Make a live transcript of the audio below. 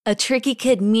A Tricky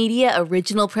Kid Media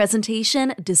original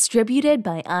presentation distributed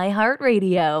by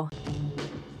iHeartRadio.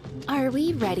 Are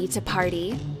we ready to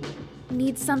party?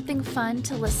 Need something fun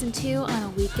to listen to on a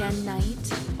weekend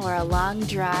night or a long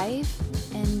drive?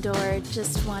 Or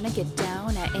just want to get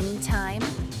down at any time?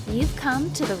 You've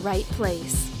come to the right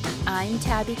place. I'm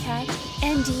Tabby Cat,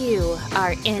 and you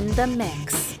are in the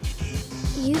mix.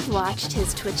 You've watched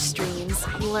his Twitch streams,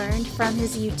 learned from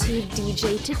his YouTube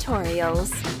DJ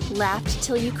tutorials, laughed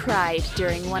till you cried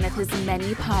during one of his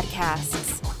many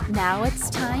podcasts. Now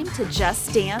it's time to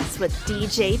just dance with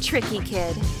DJ Tricky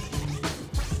Kid.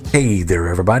 Hey there,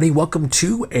 everybody. Welcome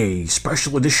to a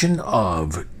special edition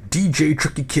of DJ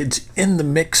Tricky Kid's In the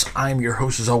Mix. I'm your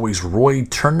host, as always, Roy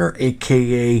Turner,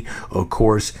 aka, of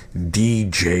course,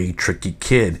 DJ Tricky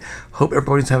Kid. Hope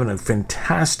everybody's having a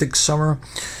fantastic summer.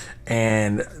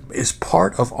 And as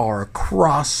part of our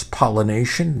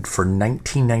cross-pollination for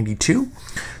 1992,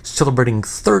 celebrating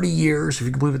 30 years, if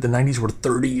you can believe it, the 90s were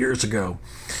 30 years ago.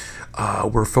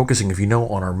 We're focusing, if you know,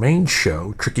 on our main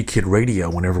show, Tricky Kid Radio,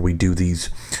 whenever we do these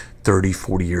 30,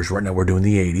 40 years. Right now we're doing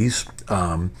the 80s.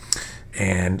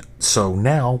 And so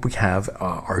now we have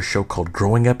our show called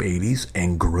Growing Up 80s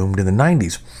and Groomed in the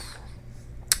 90s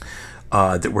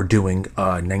that we're doing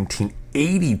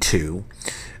 1982.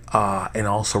 And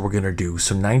also we're going to do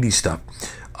some 90s stuff.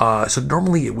 So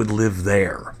normally it would live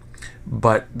there.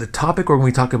 But the topic we're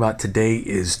going to be talking about today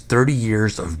is 30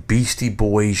 years of Beastie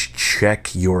Boys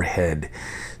Check Your Head.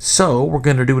 So we're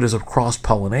going to do it as a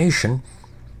cross-pollination,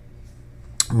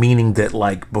 meaning that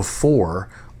like before,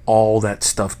 all that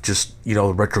stuff just,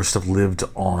 the retro stuff lived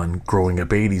on Growing Up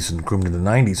 80s and Groomed in the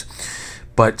 90s.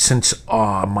 But since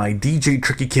my DJ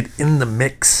Tricky Kid In the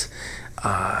Mix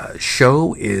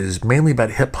show is mainly about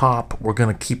hip hop, we're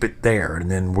going to keep it there. And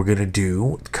then we're going to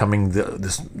do,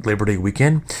 this Labor Day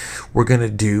weekend, we're going to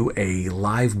do a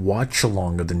live watch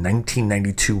along of the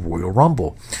 1992 Royal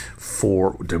Rumble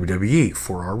for WWE,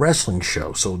 for our wrestling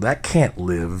show. So that can't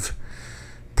live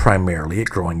primarily at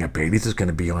Growing Up 80s. It's going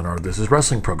to be on our This Is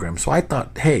Wrestling program. So I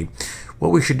thought, hey, what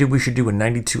we should do a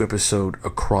 92 episode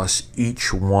across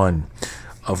each one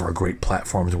of our great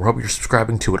platforms, and we hope you're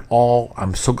subscribing to it all.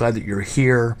 I'm so glad that you're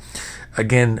here.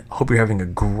 Again, hope you're having a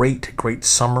great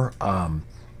summer. A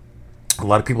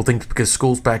lot of people think because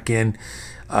school's back in,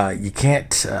 you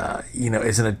can't,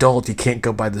 as an adult, you can't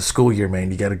go by the school year, man.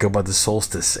 You got to go by the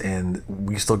solstice, and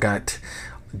we still got,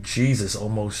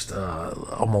 almost a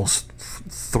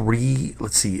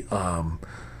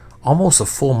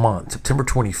full month. September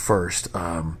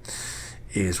 21st.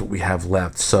 Is what we have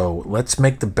left. So let's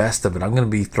make the best of it. I'm going to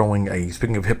be throwing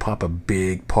speaking of hip hop, a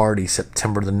big party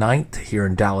September the 9th here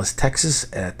in Dallas, Texas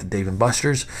at the Dave &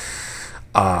 Buster's.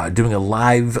 Doing a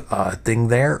live thing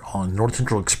there on North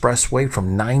Central Expressway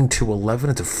from 9 to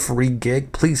 11. It's a free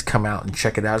gig. Please come out and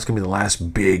check it out. It's going to be the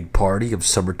last big party of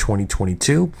summer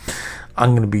 2022.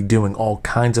 I'm going to be doing all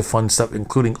kinds of fun stuff,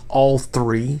 including all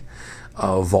three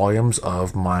volumes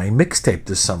of my mixtape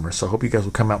this summer. So I hope you guys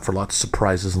will come out for lots of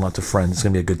surprises and lots of friends. It's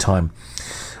going to be a good time.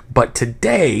 But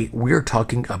today we're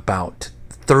talking about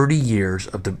 30 years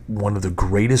of one of the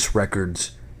greatest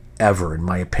records ever, in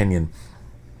my opinion,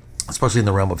 especially in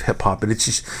the realm of hip hop. And it's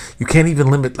just, you can't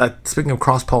even limit, speaking of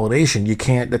cross-pollination,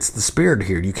 that's the spirit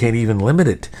here. You can't even limit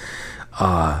it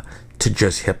to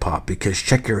just hip hop, because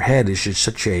Check Your Head is just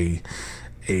such a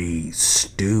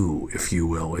stew, if you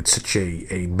will. It's such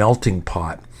a melting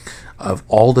pot of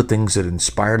all the things that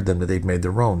inspired them that they've made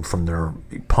their own, from their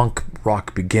punk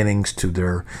rock beginnings to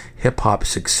their hip-hop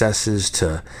successes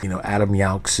to, Adam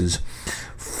Yauch's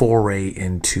foray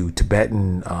into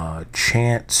Tibetan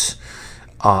chants.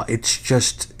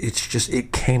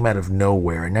 It came out of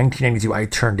nowhere. In 1992, I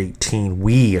turned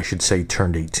 18. I should say,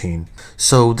 turned 18.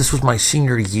 So this was my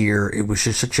senior year. It was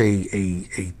just such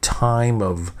a time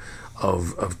of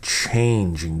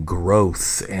change and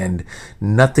growth, and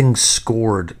nothing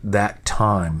scored that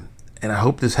time. And I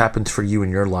hope this happens for you in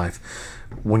your life.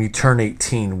 When you turn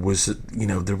 18,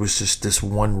 there was just this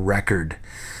one record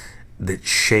that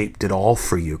shaped it all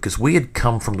for you, because we had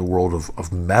come from the world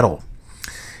of metal,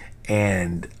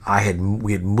 and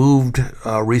we had moved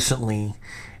recently.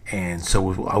 And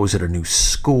so I was at a new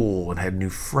school and had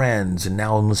new friends, and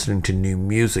now I'm listening to new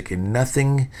music, and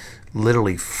nothing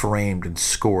literally framed and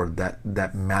scored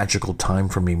that magical time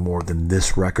for me more than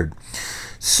this record.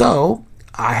 So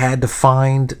I had to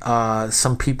find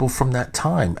some people from that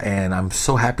time, and I'm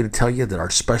so happy to tell you that our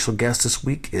special guest this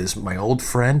week is my old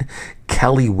friend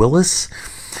Kelly Willis,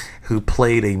 who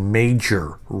played a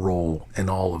major role in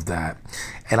all of that.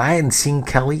 And I hadn't seen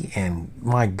Kelly, and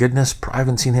my goodness, I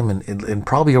haven't seen him in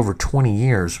probably over 20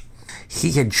 years.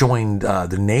 he had joined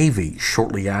the Navy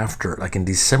shortly after, like in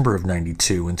December of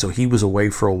 92. And so he was away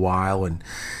for a while and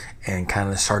kind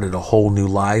of started a whole new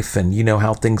life. And you know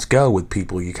how things go with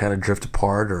people. You kind of drift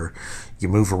apart or you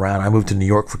move around. I moved to New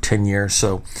York for 10 years.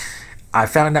 So I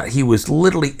found out he was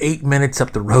literally 8 minutes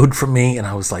up the road from me. And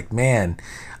I was like, man,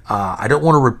 I don't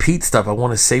want to repeat stuff. I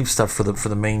want to save stuff for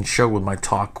the main show with my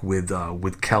talk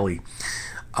with Kelly.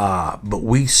 But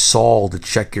we saw the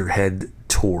Check Your Head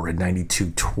tour in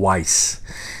 92 twice.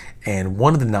 And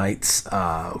one of the nights,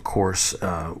 of course,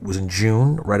 was in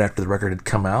June, right after the record had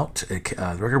come out.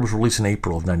 The record was released in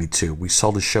April of 92. We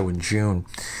saw the show in June.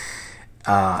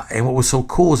 And what was so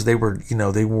cool is they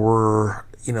didn't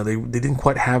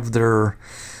quite have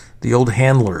the old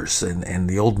handlers and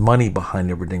the old money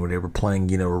behind everything, where they were playing,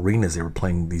 arenas. They were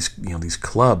playing these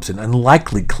clubs, and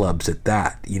unlikely clubs at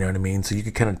that, you know what I mean? So you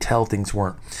could kind of tell things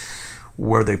weren't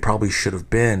where they probably should have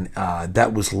been.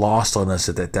 That was lost on us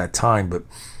at that time, but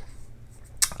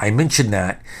I mentioned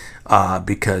that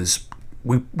because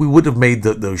we would have made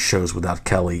those shows without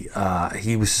Kelly.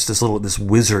 He was just this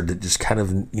wizard that just kind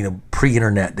of,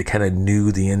 pre-internet, that kind of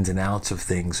knew the ins and outs of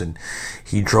things, and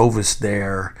he drove us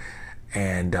there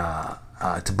and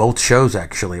to both shows,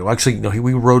 actually. Well, actually,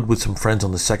 we rode with some friends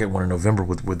on the second one in November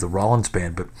with the Rollins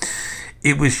Band, but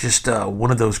it was just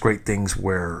one of those great things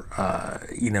where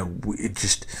it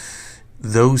just,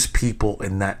 those people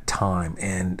in that time.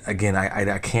 And again,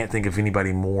 I can't think of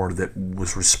anybody more that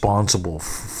was responsible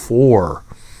for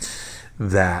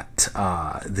that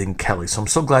than Kelly. So I'm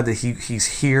so glad that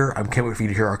he's here. I can't wait for you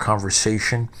to hear our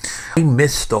conversation. I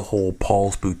missed the whole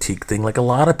Paul's Boutique thing, like a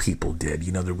lot of people did.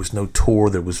 There was no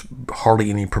tour, there was hardly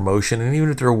any promotion, and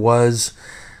even if there was,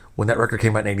 when that record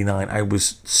came out in '89, I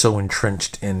was so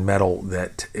entrenched in metal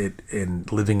that in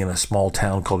living in a small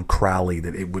town called Crowley,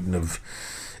 that it wouldn't have.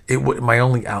 My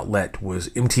only outlet was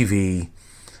MTV,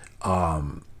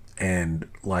 and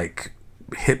like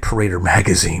Hit Parader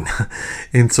magazine,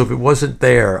 and so if it wasn't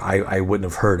there, I wouldn't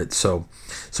have heard it. So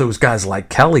it was guys like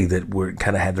Kelly that were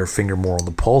kind of had their finger more on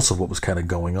the pulse of what was kind of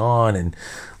going on, and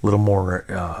a little more,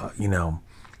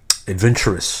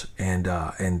 adventurous. And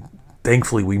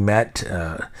thankfully we met,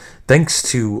 thanks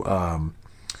to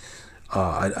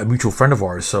a mutual friend of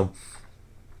ours. So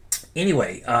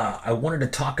anyway, I wanted to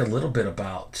talk a little bit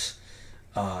about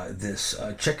this.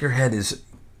 Check Your Head is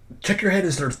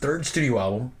their third studio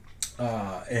album.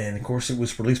 And of course, it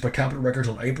was released by Capitol Records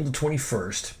on April the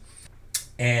 21st.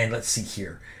 And let's see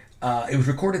here. It was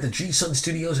recorded at the G-Sun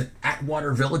Studios at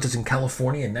Atwater Village, that's in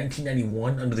California, in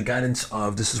 1991, under the guidance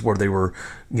of, this is where they were,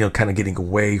 kind of getting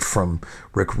away from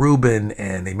Rick Rubin,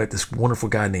 and they met this wonderful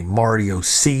guy named Mario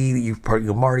C.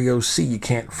 Mario C, you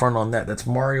can't front on that. That's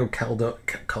Mario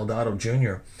Caldato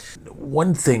Jr.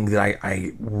 One thing that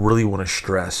I really want to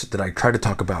stress, that I try to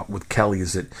talk about with Kelly,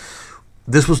 is that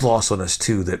this was lost on us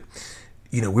too, that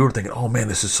we were thinking, oh man,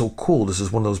 this is so cool. This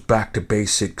is one of those back to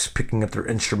basics, picking up their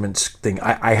instruments thing.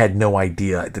 I had no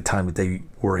idea at the time that they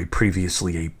were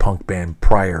previously a punk band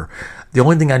prior. The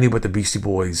only thing I knew about the Beastie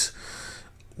Boys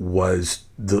was,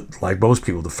 like most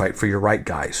people, the Fight for Your Right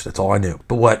guys. That's all I knew.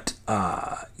 But what,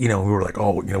 we were like,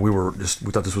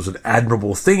 we thought this was an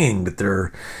admirable thing, that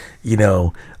they're,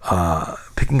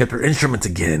 picking up their instruments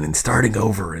again and starting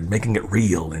over and making it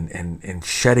real and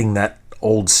shedding that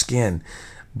old skin.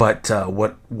 But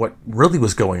what really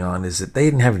was going on is that they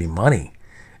didn't have any money,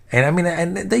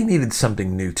 and they needed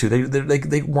something new too.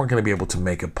 They weren't going to be able to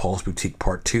make a Paul's Boutique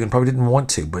Part 2, and probably didn't want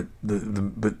to. But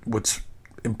but what's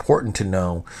important to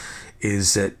know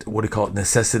is that,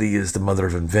 necessity is the mother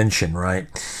of invention, right?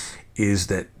 Is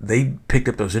that they picked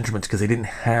up those instruments because they didn't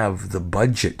have the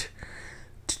budget,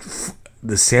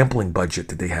 the sampling budget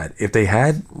that they had. If they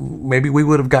had, maybe we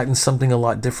would have gotten something a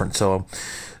lot different. So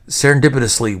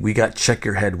serendipitously, we got Check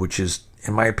Your Head, which is,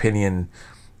 in my opinion,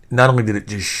 not only did it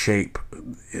just shape,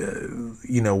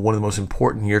 one of the most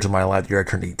important years of my life, the year I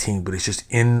turned 18, but it's just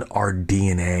in our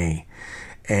DNA,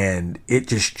 and it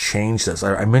just changed us.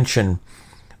 I mentioned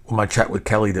in my chat with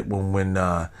Kelly that when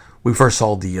we first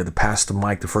saw the Pass the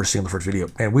Mic, the first single, the first video,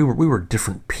 man, we were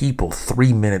different people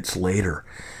 3 minutes later.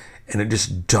 And it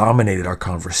just dominated our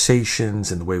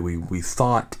conversations and the way we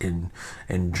thought and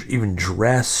even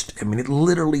dressed. It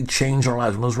literally changed our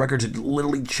lives. When those records, it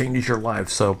literally changes your life.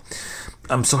 So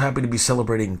I'm so happy to be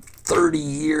celebrating 30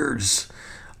 years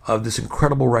of this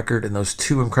incredible record and those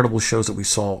two incredible shows that we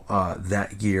saw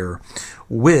that year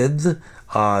with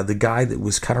the guy that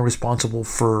was kind of responsible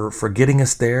for getting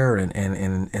us there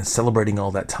and celebrating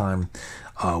all that time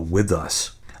with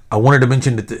us. I wanted to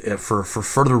mention that for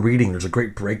further reading, there's a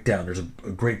great breakdown. There's a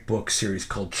great book series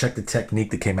called Check the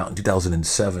Technique that came out in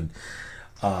 2007.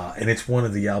 And it's one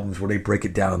of the albums where they break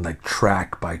it down like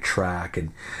track by track.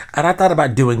 And I thought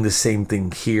about doing the same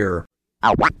thing here.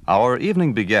 Our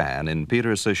evening began in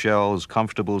Peter Seychelles'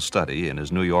 comfortable study in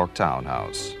his New York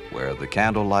townhouse, where the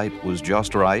candlelight was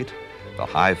just right, the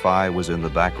hi-fi was in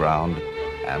the background,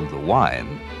 and the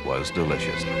wine was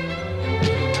delicious.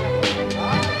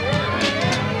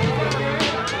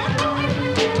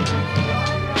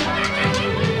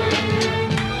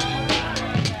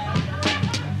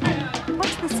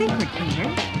 What's the secret, Peter?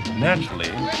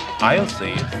 Naturally, I'll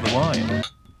say it's the wine.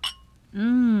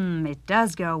 It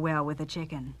does go well with the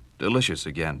chicken. Delicious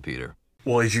again, Peter.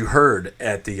 Well, as you heard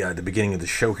at the beginning of the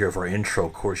show here for our intro,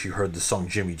 of course, you heard the song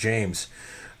Jimmy James,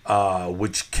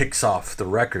 which kicks off the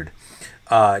record.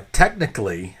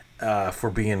 Technically, for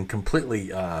being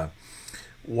completely,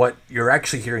 what you're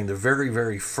actually hearing, the very,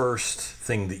 very first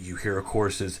thing that you hear, of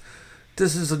course, is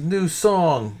this is a new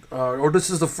song, or this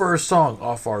is the first song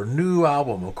off our new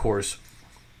album, of course.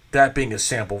 That being a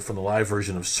sample from the live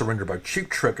version of Surrender by Cheap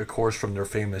Trick, of course, from their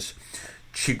famous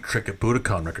Cheap Trick at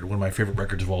Budokan record, one of my favorite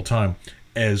records of all time,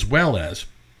 as well as.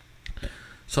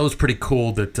 So it was pretty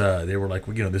cool that they were like,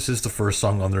 well, you know, this is the first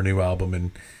song on their new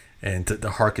album, and to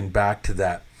harken back to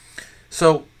that.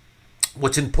 So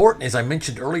what's important, as I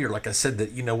mentioned earlier, like I said,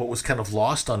 that, you know, what was kind of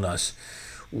lost on us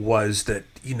was that,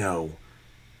 you know,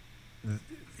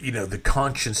 the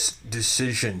conscious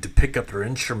decision to pick up their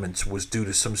instruments was due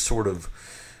to some sort of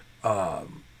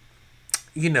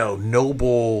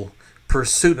noble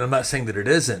pursuit. And I'm not saying that it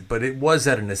isn't, but it was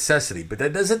at a necessity. But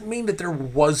that doesn't mean that there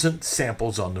wasn't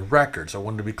samples on the records. I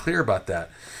wanted to be clear about that.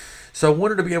 So I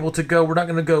wanted to be able to go, we're not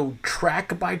going to go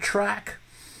track by track.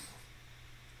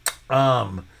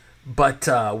 But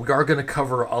we are going to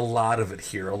cover a lot of it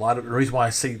here. A lot of the reason why I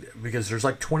say, because there's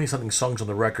like 20 something songs on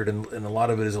the record, and a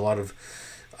lot of it is a lot of,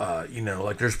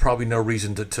 like there's probably no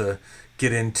reason to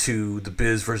get into the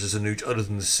Biz versus Anuj other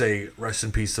than to say rest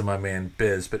in peace to my man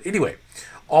Biz. But anyway,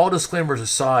 all disclaimers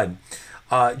aside,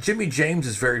 Jimmy James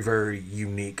is very, very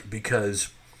unique because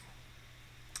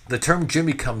the term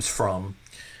Jimmy comes from,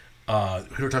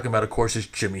 who we're talking about, of course, is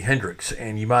Jimi Hendrix.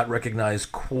 And you might recognize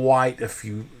quite a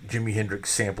few Jimi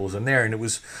Hendrix samples in there. And it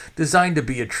was designed to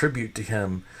be a tribute to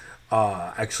him,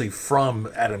 actually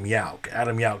from Adam Yauch.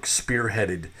 Adam Yauch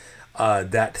spearheaded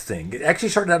that thing. It actually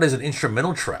started out as an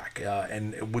instrumental track,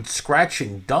 and with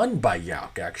scratching done by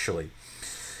Yauch, actually.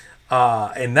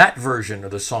 And that version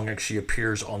of the song actually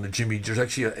appears on the Jimmy. There's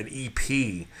actually an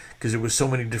EP because there was so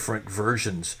many different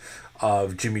versions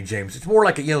of Jimmy James. It's more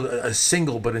like a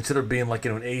single, but instead of being like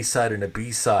an A side and a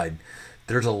B side,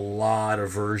 there's a lot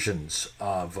of versions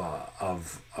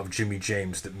of Jimmy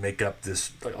James that make up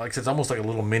this. Like I said, it's almost like a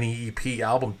little mini EP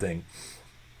album thing.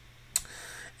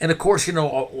 And of course,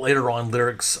 later on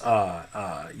lyrics, were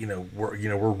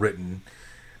written.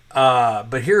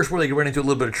 But here's where they ran into a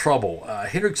little bit of trouble.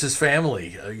 Hendrix's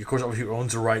family, of course, obviously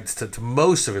owns the rights to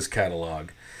most of his catalog,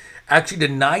 actually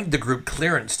denied the group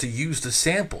clearance to use the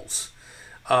samples.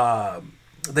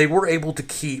 They were able to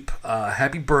keep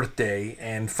Happy Birthday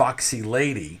and Foxy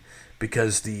Lady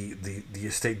because the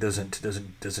estate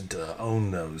doesn't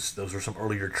own those. Those were some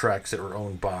earlier tracks that were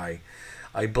owned by,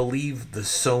 I believe, the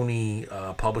Sony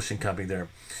publishing company there.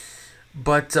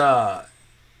 But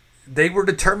they were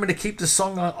determined to keep the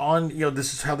song on.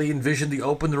 This is how they envisioned the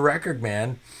open the record,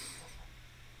 man.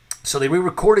 So they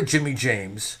re-recorded Jimmy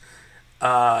James,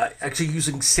 actually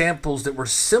using samples that were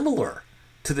similar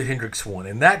to the Hendrix one,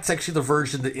 and that's actually the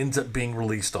version that ends up being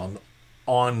released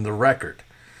on the record.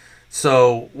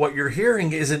 So what you're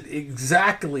hearing isn't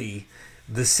exactly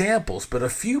the samples, but a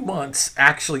few months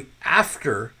actually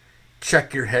after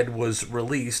Check Your Head was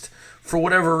released, for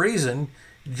whatever reason,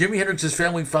 Jimi Hendrix's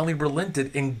family finally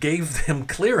relented and gave them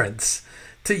clearance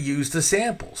to use the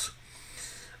samples.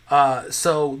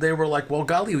 So they were like, well,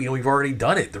 golly, we've already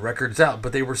done it. The record's out.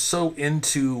 But they were so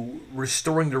into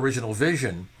restoring the original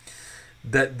vision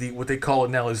that what they call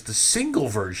it now is the single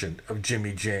version of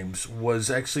Jimmy James was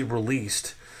actually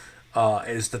released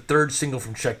as the third single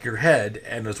from Check Your Head,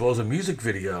 and as well as a music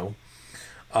video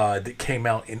that came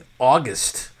out in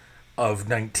August of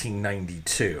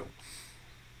 1992.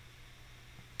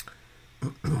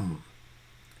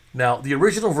 Now, the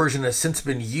original version has since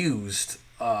been used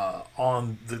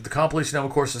on the compilation now,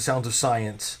 of course, The Sounds of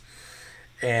Science,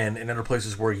 and in other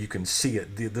places where you can see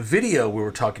it. The video we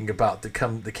were talking about that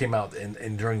came out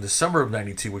in during the summer of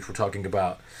 '92, which we're talking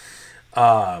about.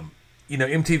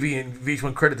 MTV and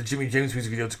VH1 credit the Jimmy James music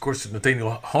video, of course, to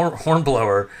Nathaniel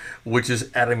Hornblower, which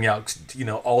is Adam Yauch's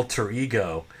alter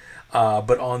ego.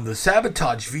 But on the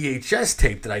Sabotage VHS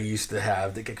tape that I used to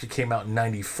have that actually came out in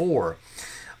 '94,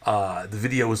 the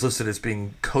video was listed as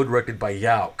being co-directed by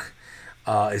Yauch.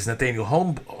 is Nathaniel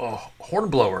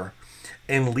Hornblower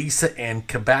and Lisa Ann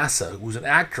Cabasa, who was an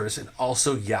actress and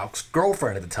also Yauch's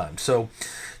girlfriend at the time. So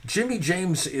Jimmy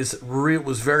James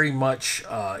was very much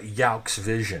Yauch's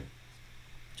vision.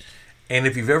 And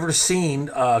if you've ever seen,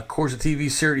 of course, the TV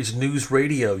series News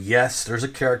Radio, yes, there's a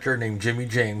character named Jimmy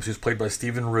James who's played by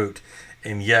Stephen Root.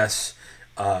 And yes,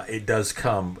 the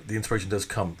inspiration does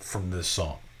come from this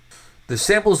song. The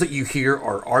samples that you hear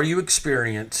are You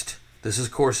Experienced? This,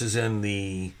 of course, is in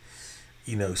the,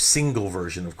 single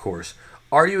version, of course.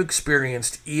 Are You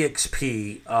Experienced?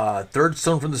 EXP, Third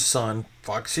Stone from the Sun,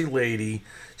 Foxy Lady,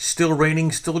 Still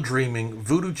Raining, Still Dreaming,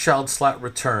 Voodoo Child Slat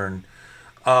Return,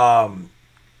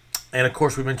 and of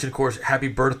course we mentioned, Happy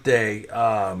Birthday,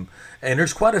 and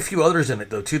there's quite a few others in it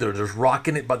though too. There's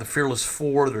Rockin' It by the Fearless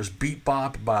Four, there's Beat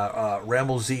Bop by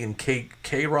Ramel Z and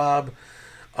K-Rob,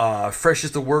 Fresh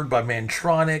is the Word by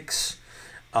Mantronics,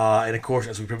 and of course,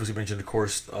 as we previously mentioned,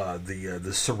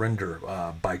 the Surrender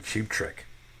by Cheap Trick.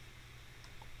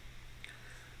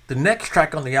 The next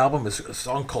track on the album is a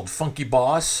song called Funky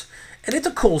Boss, and it's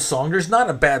a cool song. There's not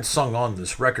a bad song on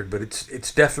this record, but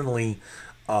it's definitely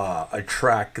a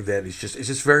track that is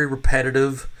just very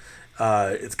repetitive.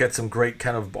 It's got some great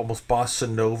kind of almost bossa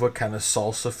nova kind of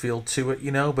salsa feel to it,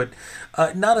 but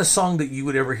not a song that you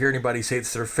would ever hear anybody say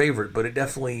it's their favorite, but it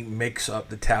definitely makes up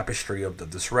the tapestry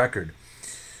of this record.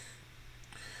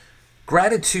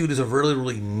 Gratitude is a really,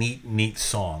 really neat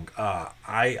song.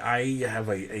 I have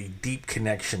a deep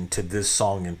connection to this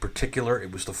song in particular.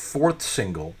 It was the fourth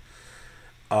single.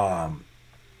 It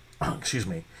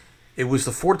was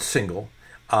the fourth single,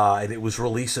 and it was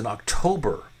released in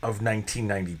October of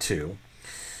 1992.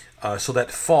 So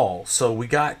that fall. So we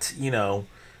got,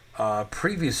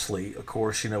 previously, of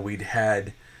course, we'd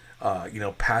had,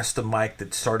 Pass the Mic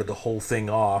that started the whole thing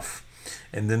off,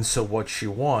 and then So What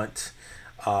You Want.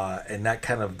 And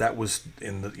that was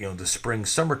in the spring,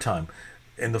 summertime.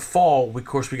 In the fall, we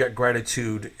got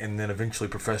Gratitude and then eventually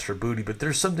Professor Booty. But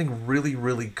there's something really,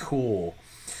 really cool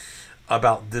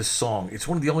about this song. It's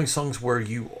one of the only songs where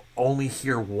you only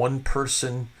hear one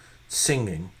person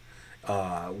singing,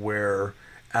 where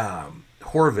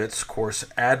Horvitz, of course,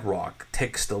 Ad Rock,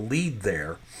 takes the lead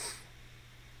there.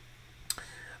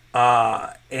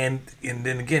 And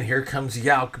then again, here comes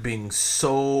Yauch being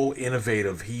so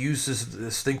innovative. He uses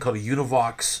this thing called a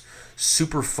Univox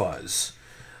Super Fuzz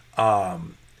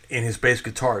in his bass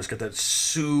guitar. It's got that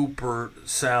super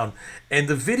sound. And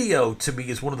the video, to me,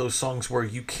 is one of those songs where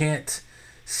you can't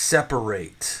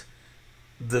separate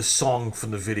the song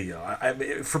from the video.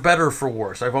 For better or for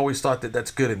worse. I've always thought that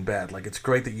that's good and bad. Like, it's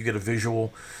great that you get a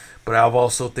visual, but I've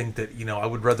also think that, I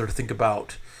would rather think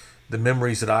about the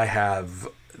memories that I have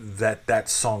that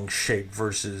song shaped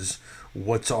versus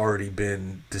what's already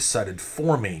been decided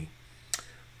for me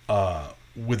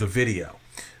with a video.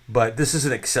 But this is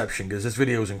an exception because this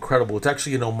video is incredible. It's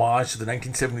actually an homage to the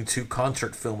 1972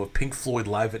 concert film of Pink Floyd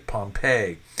Live at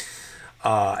Pompeii,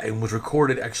 and was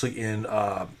recorded actually in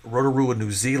Rotorua,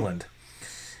 New Zealand.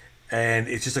 And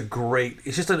it's just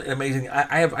an amazing.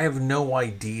 I have no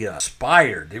idea.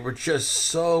 Inspired. They were just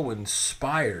so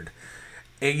inspired.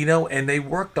 And, and they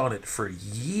worked on it for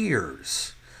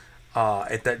years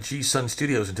at that G-Sun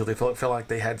Studios until they felt like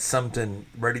they had something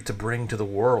ready to bring to the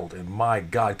world. And my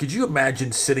God, could you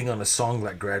imagine sitting on a song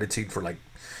like Gratitude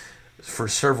for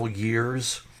several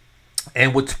years?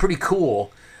 And what's pretty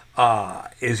cool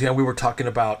is, we were talking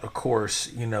about, of course,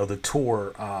 the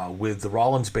tour with the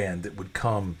Rollins Band that would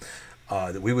come,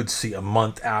 that we would see a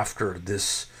month after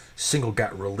this single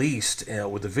got released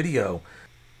with the video.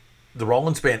 The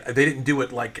Rollins Band, they didn't do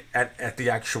it like at the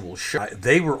actual show.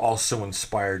 They were also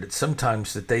inspired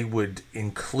sometimes that they would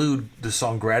include the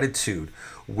song Gratitude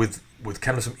with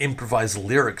kind of some improvised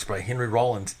lyrics by Henry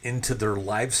Rollins into their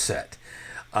live set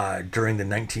during the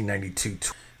 1992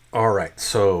 tour. All right,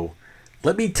 so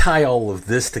let me tie all of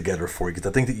this together for you because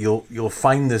I think that you'll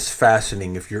find this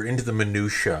fascinating if you're into the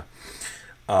minutia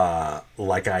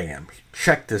like I am.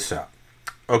 Check this out.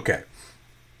 Okay.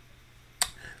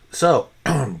 So,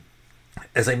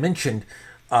 as I mentioned,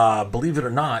 believe it or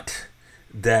not,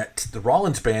 that the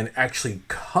Rollins Band actually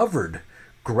covered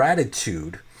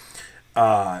Gratitude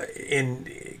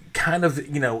in kind of,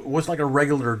 it wasn't like a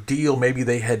regular deal. Maybe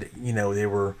they had, they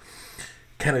were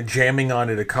kind of jamming on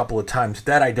it a couple of times.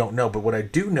 That I don't know. But what I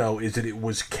do know is that it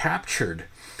was captured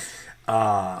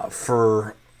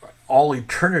for all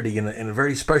eternity in a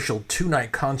very special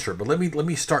 2-night concert. But let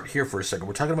me start here for a second.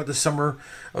 We're talking about the summer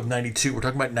of 92. We're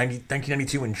talking about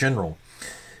 1992 in general.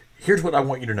 Here's what I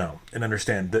want you to know and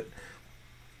understand, that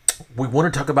we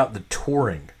want to talk about the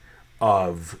touring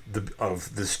of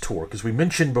this tour, because we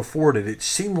mentioned before that it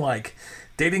seemed like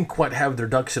they didn't quite have their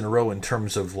ducks in a row in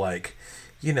terms of, like,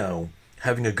 you know,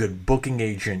 having a good booking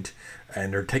agent,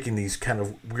 and they're taking these kind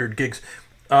of weird gigs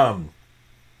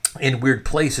in weird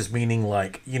places, meaning,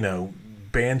 like, you know,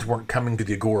 bands weren't coming to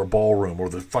the Agora Ballroom or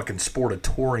the fucking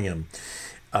Sportatorium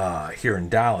here in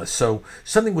Dallas. So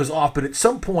something was off, but at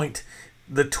some point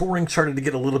the touring started to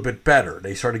get a little bit better.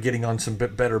 They started getting on some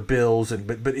bit better bills, and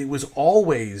but it was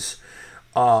always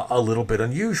a little bit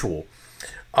unusual.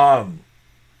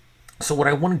 So what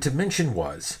I wanted to mention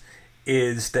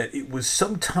is that it was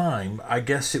sometime, I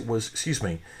guess it was,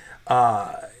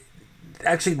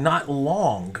 actually not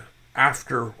long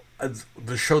after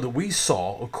the show that we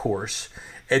saw, of course,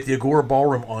 at the Agora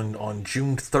Ballroom on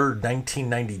June 3rd,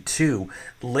 1992.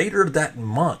 Later that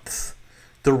month,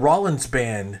 the Rollins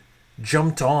Band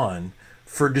jumped on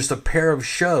for just a pair of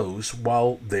shows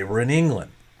while they were in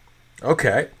England.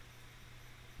 Okay.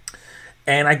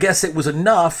 And I guess it was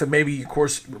enough, and maybe, of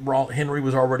course, Henry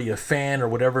was already a fan or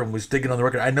whatever and was digging on the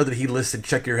record. I know that he listed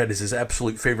Check Your Head as his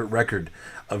absolute favorite record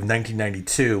of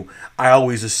 1992. I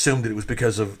always assumed that it was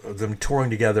because of them touring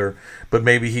together, but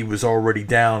maybe he was already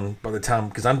down by the time,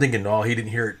 because I'm thinking, oh, he didn't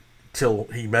hear it till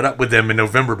he met up with them in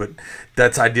November, but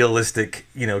that's idealistic,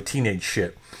 you know, teenage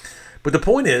shit. But the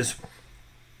point is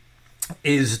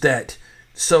that,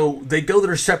 so they go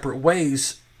their separate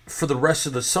ways for the rest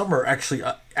of the summer, actually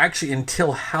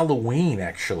until Halloween,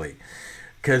 actually,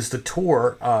 because the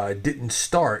tour didn't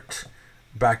start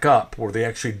back up, or they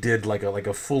actually did like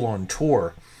a full-on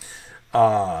tour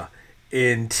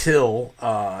until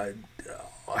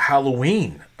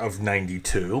Halloween of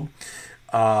 '92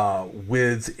 at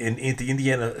the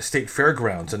Indiana State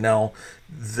Fairgrounds. And now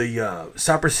the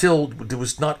Cypress Hill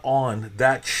was not on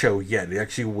that show yet. It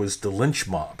actually was the Lynch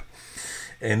Mob.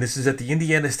 And this is at the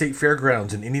Indiana State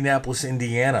Fairgrounds in Indianapolis,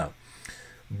 Indiana.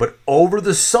 But over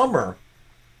the summer,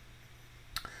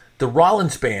 the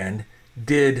Rollins Band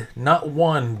did not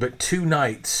one, but 2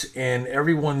 nights in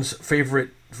everyone's favorite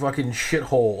fucking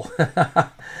shithole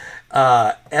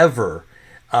ever,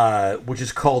 which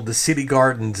is called the City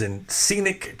Gardens in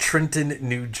scenic Trenton,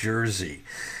 New Jersey.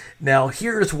 Now,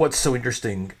 here's what's so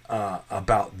interesting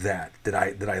about that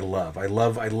I love. I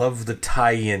love the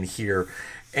tie-in here.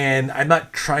 And I'm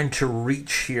not trying to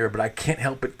reach here, but I can't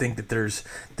help but think that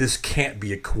this can't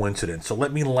be a coincidence. So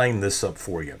let me line this up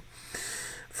for you.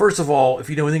 First of all, if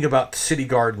you know anything about City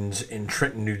Gardens in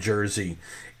Trenton, New Jersey,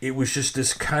 it was just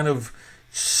this kind of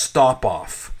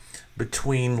stop-off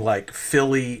between, like,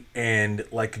 Philly and,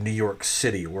 like, New York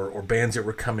City, or bands that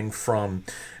were coming from,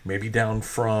 maybe down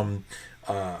from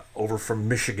over from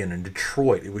Michigan and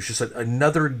Detroit. It was just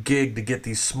another gig to get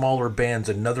these smaller bands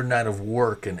another night of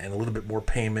work and a little bit more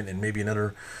payment and maybe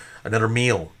another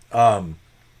meal.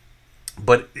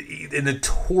 But a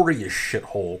notorious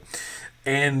shithole.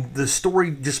 And the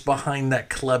story just behind that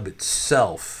club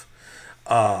itself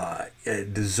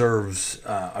it deserves...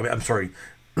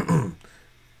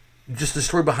 just the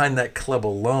story behind that club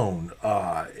alone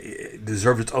it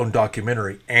deserves its own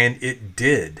documentary, and it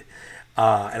did.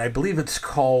 And I believe it's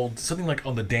called something like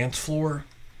On the Dance Floor.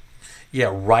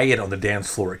 Yeah, Riot on the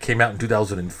Dance Floor. It came out in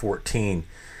 2014.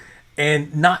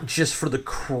 And not just for the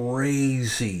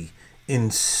crazy,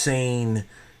 insane,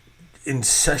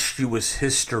 incestuous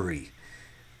history.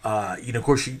 Of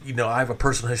course, I have a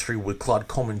personal history with Claude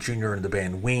Coleman Jr. and the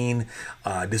band Ween.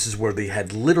 This is where they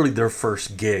had literally their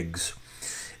first gigs.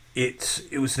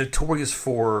 It was notorious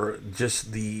for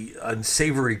just the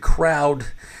unsavory crowd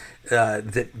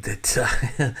that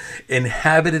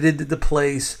inhabited the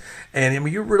place. And I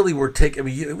mean, you really were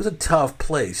it was a tough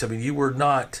place. I mean, you were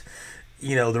not,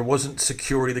 there wasn't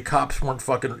security. The cops weren't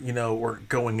weren't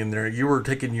going in there. You were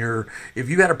taking if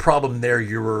you had a problem there,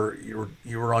 you were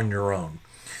on your own.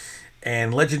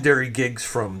 And legendary gigs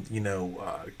from,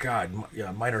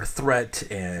 Minor Threat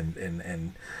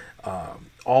and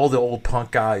all the old punk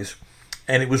guys.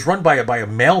 And it was run by a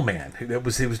mailman. It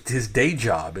was his day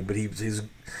job, but his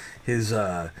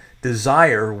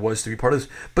desire was to be part of this.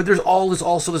 But there's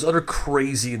also this other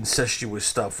crazy incestuous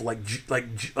stuff, like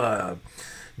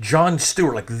Jon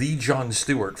Stewart, like the Jon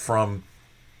Stewart from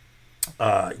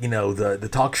the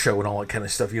talk show and all that kind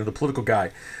of stuff. The political guy,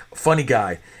 funny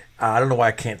guy. I don't know why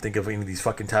I can't think of any of these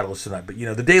fucking titles tonight, but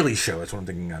The Daily Show. That's what I'm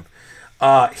thinking of.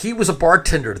 He was a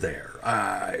bartender there.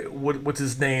 What's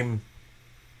his name?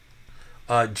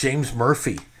 James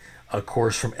Murphy, of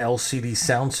course, from LCD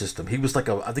Sound System. He was I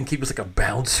think he was like a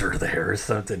bouncer there or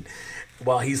something,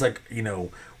 while he's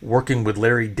working with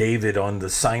Larry David on the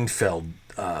Seinfeld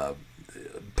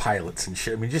pilots and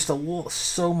shit. I mean, just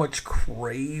so much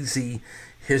crazy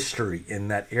history in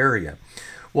that area.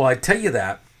 Well, I tell you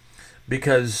that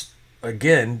because,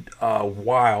 again,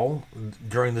 while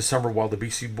during the summer, while the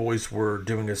Beastie Boys were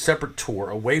doing a separate tour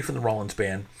away from the Rollins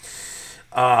Band,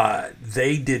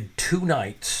 they did 2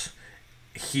 nights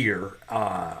here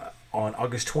on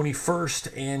August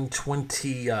 21st and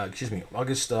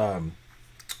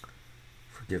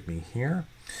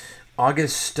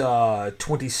August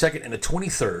 22nd and the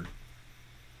 23rd.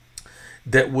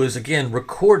 That was, again,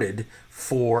 recorded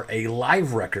for a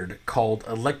live record called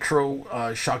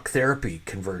Electroshock Therapy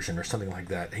Conversion or something like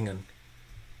that. Hang on.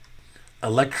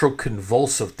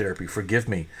 Electroconvulsive Therapy, forgive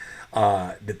me,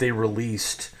 that they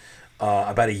released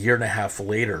about a year and a half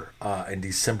later in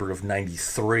December of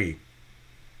 93.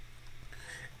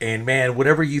 And man,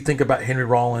 whatever you think about Henry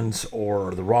Rollins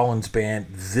or the Rollins Band,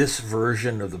 this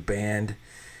version of the band,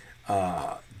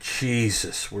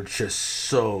 Jesus, were just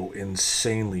so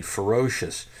insanely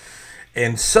ferocious.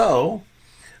 And so,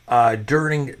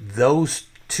 during those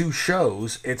 2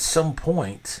 shows, at some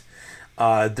point,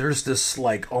 there's this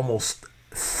like almost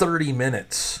 30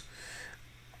 minutes,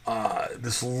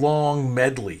 this long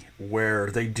medley where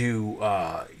they do,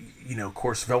 of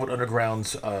course, Velvet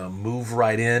Underground's Move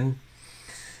Right in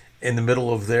the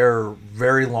middle of their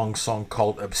very long song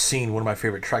called Obscene, one of my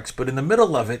favorite tracks. But in the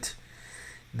middle of it,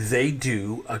 they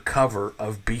do a cover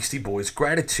of Beastie Boys'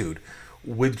 Gratitude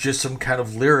with just some kind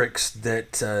of lyrics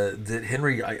that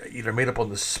Henry either made up on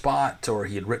the spot or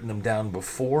he had written them down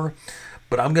before.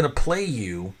 But I'm going to play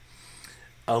you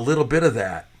a little bit of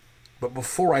that. But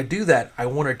before I do that, I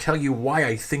want to tell you why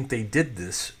I think they did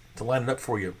this, to line it up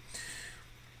for you.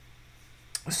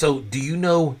 So, do you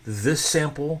know this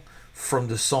sample from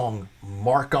the song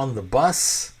Mark on the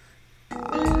Bus?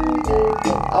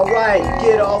 All right,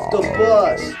 get off the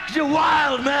bus. You're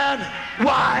wild, man.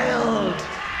 Wild.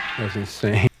 That's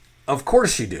insane. Of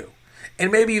course you do.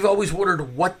 And maybe you've always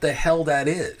wondered what the hell that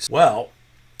is. Well,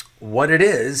 what it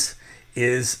is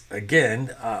again,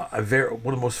 one of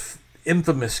the most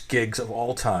infamous gigs of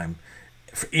all time,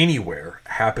 anywhere,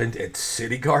 happened at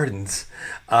City Gardens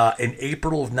in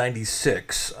April of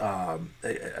 96. Talk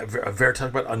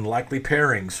about unlikely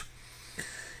pairings.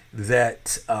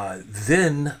 That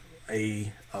then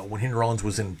when Henry Rollins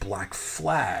was in Black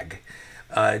Flag,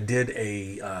 did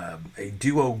a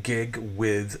duo gig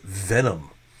with Venom,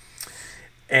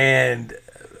 and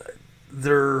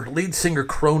their lead singer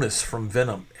Cronus from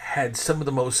Venom had some of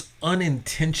the most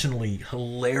unintentionally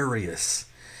hilarious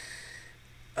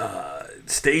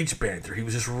stage banter. He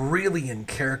was just really in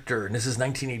character, and this is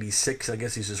 1986. I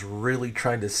guess he's just really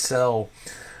trying to sell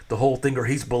the whole thing, or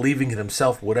he's believing in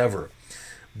himself, whatever.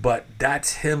 But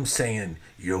that's him saying,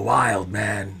 "You're wild,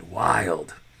 man,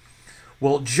 wild."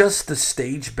 Well, just the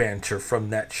stage banter from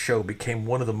that show became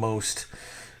one of the most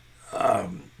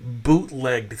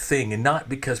bootlegged thing, and not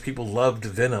because people loved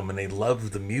Venom and they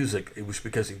loved the music. It was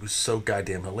because it was so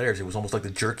goddamn hilarious. It was almost like the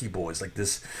Jerky Boys, like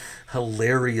this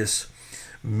hilarious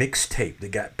mixtape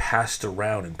that got passed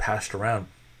around. And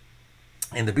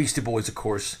the Beastie Boys, of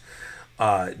course,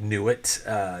 knew it,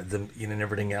 and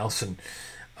everything else, and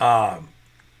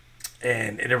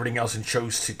everything else, and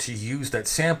chose to use that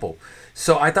sample.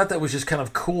 So I thought that was just kind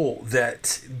of cool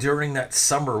that during that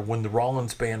summer when the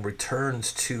Rollins Band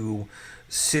returns to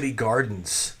City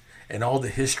Gardens and all the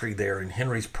history there and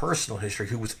Henry's personal history,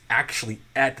 who was actually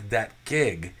at that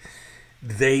gig,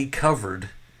 they covered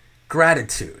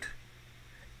Gratitude.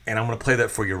 And I'm going to play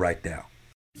that for you right now.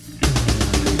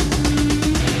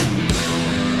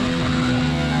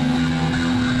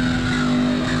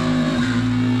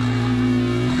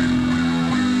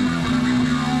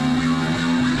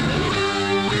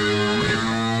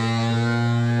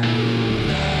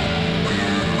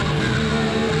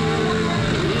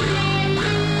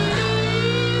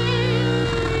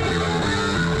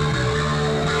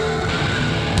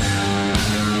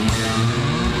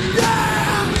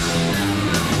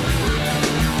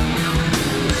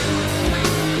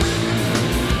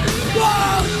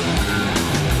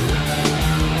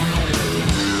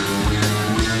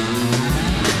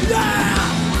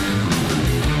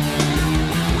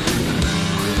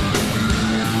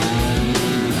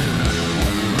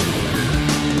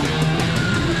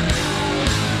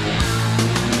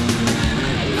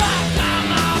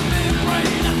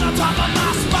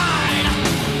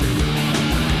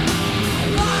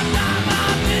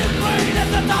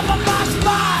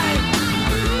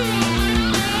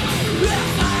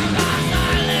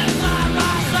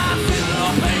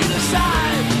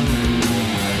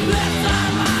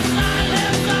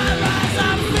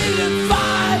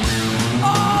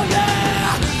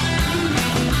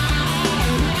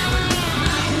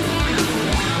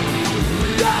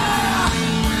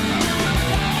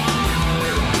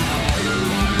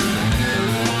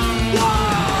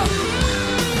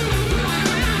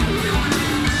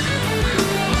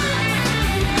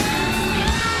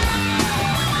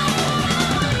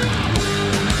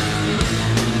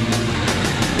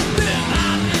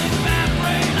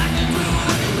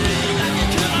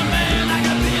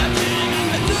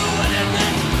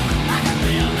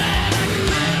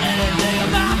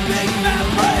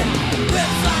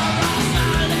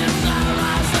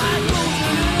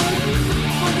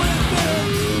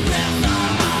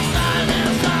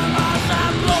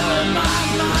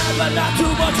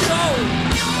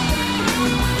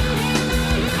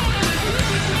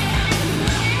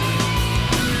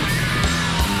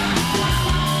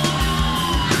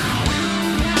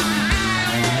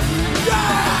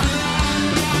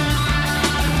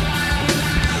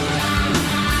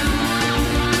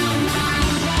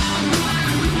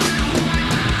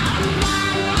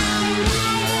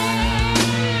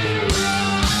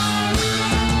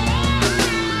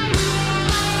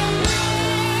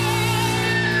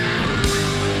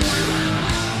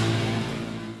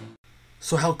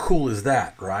 So how cool is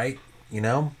that, right? You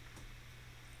know?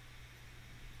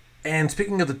 And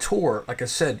speaking of the tour, like I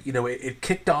said, you know, it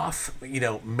kicked off, you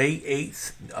know, May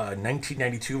 8th,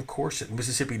 1992, of course, at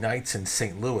Mississippi Nights in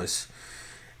St. Louis.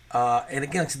 And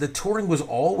again, the touring was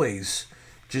always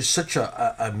just such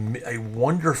a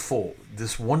wonderful,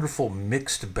 this wonderful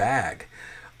mixed bag.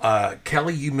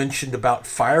 Kelly, you mentioned about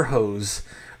Firehose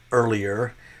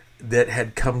earlier that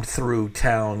had come through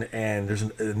town, and there's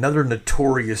another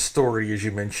notorious story, as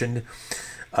you mentioned,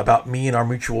 about me and our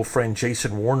mutual friend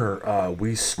Jason Warner.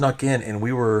 We snuck in and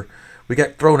we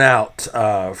got thrown out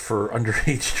for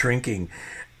underage drinking,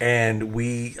 and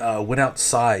we went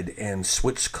outside and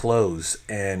switched clothes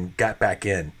and got back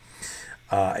in,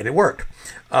 and it worked.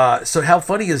 So how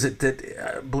funny is it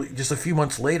that just a few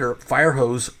months later,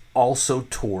 Firehose also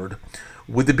toured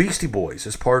with the Beastie Boys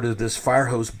as part of this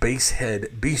Firehose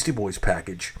Basehead Beastie Boys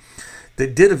package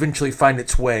that did eventually find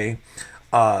its way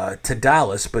to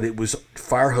Dallas, but it was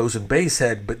Firehose and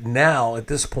Basehead. But now, at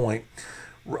this point,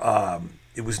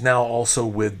 it was now also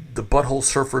with the Butthole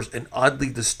Surfers and oddly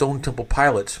the Stone Temple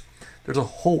Pilots. There's a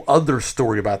whole other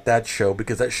story about that show,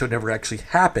 because that show never actually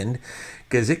happened,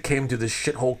 because it came to this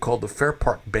shithole called the Fair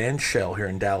Park Band Shell here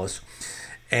in Dallas,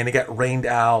 and it got rained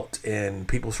out and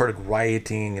people started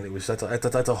rioting, and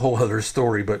that's a whole other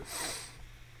story. But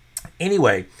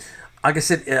anyway, like I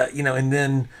said, you know, and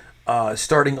then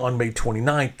starting on May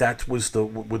 29th, that was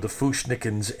with the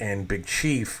Fushnikins and Big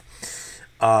Chief,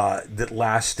 that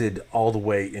lasted all the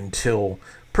way until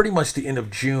pretty much the end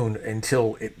of June,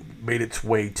 until it made its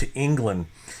way to England.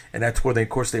 And that's where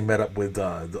they met up with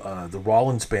the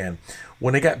Rollins Band.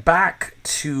 When they got back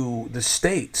to the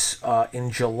States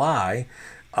in July,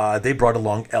 they brought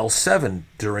along L7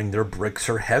 during their Bricks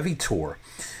Are Heavy tour.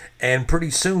 And pretty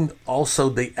soon, also,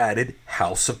 they added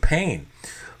House of Pain,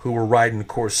 who were riding, of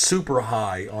course, super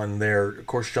high on their, of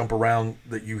course, Jump Around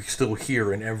that you still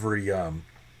hear in every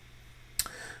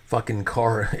fucking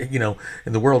car, you know,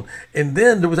 in the world. And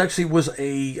then there was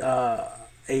a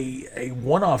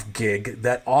one-off gig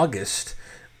that August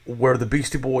where the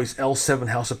Beastie Boys L7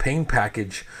 House of Pain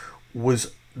package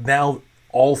was now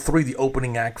all three the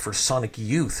opening act for Sonic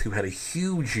Youth, who had a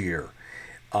huge year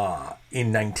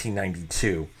in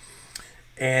 1992.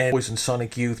 And it was in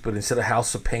Sonic Youth, but instead of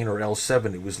House of Pain or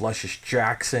L7, it was Luscious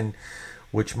Jackson,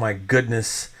 which, my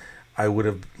goodness, I would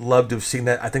have loved to have seen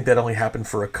that. I think that only happened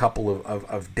for a couple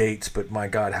of dates, but my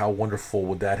God, how wonderful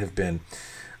would that have been?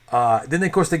 Then,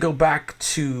 of course, they go back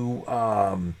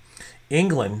to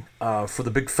England for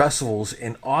the big festivals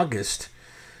in August.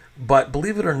 But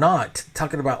believe it or not,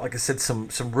 talking about, like I said, some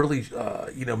really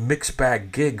mixed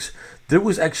bag gigs. There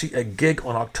was actually a gig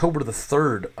on October the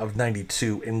 3rd of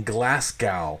 92 in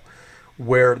Glasgow,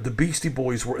 where the Beastie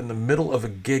Boys were in the middle of a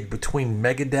gig between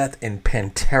Megadeth and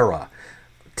Pantera,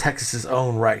 Texas's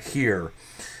own right here.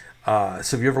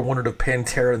 So if you ever wondered if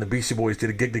Pantera and the Beastie Boys did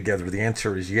a gig together, the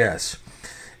answer is yes.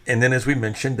 And then, as we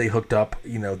mentioned, they hooked up,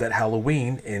 that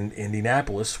Halloween in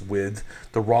Indianapolis with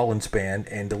the Rollins Band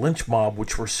and the Lynch Mob,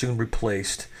 which were soon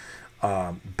replaced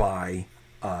by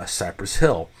Cypress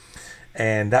Hill.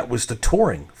 And that was the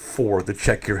touring for the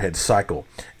Check Your Head cycle.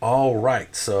 All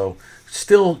right, so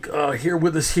still here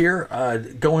with us here,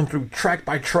 going through track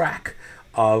by track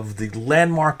of the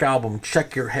landmark album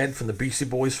Check Your Head from the Beastie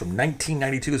Boys from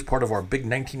 1992 as part of our big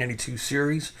 1992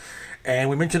 series.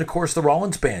 And we mentioned, of course, the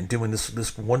Rollins Band doing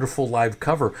this wonderful live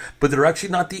cover, but they're actually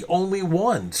not the only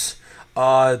ones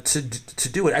to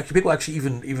do it. Actually, people actually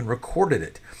even recorded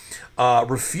it.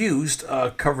 Refused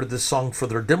covered this song for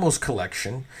their Demos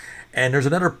collection, and there's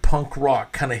another punk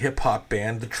rock kind of hip hop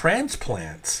band, the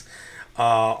Transplants,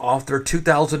 off their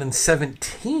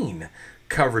 2017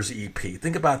 covers EP.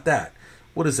 Think about that.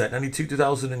 What is that? 92,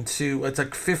 2002. It's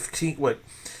like 15. What?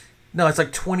 No, it's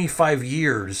like 25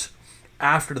 years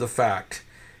after the fact,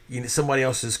 somebody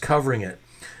else is covering it.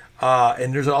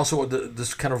 And there's also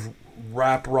this kind of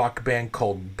rap rock band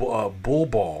called Bull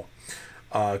Ball,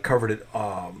 covered it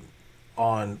on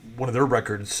one of their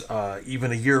records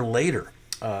even a year later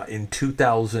in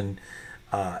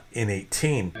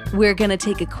 2018. We're going to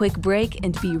take a quick break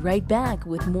and be right back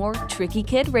with more Tricky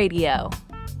Kid Radio.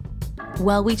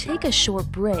 While we take a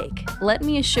short break, let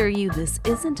me assure you this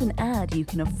isn't an ad you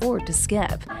can afford to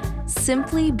skip.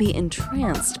 Simply be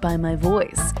entranced by my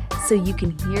voice so you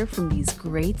can hear from these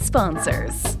great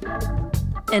sponsors.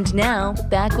 And now,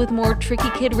 back with more Tricky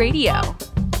Kid Radio.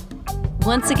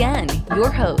 Once again,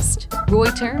 your host, Roy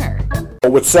Turner.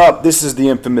 What's up? This is the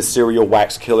infamous serial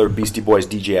wax killer Beastie Boys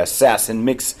DJ Assassin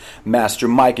Mix Master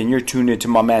Mike, and you're tuned into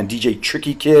my man DJ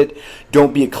Tricky Kid.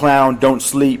 Don't be a clown, don't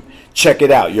sleep. Check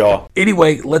it out, y'all.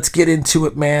 Anyway, let's get into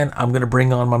it, man. I'm going to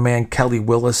bring on my man Kelly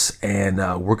Willis, and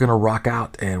we're going to rock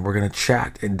out, and we're going to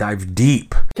chat and dive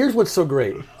deep. Here's what's so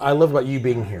great I love about you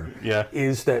being here. Yeah.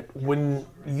 Is that when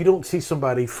you don't see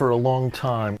somebody for a long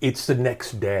time, it's the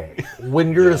next day.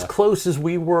 When you're as close as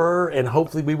we were, and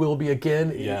hopefully we will be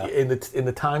again in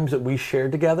the times that we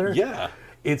shared together. Yeah.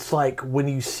 It's like when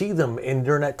you see them and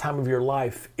during that time of your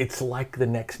life, it's like the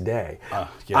next day. Yeah,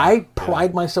 I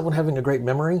pride myself on having a great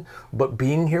memory, but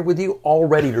being here with you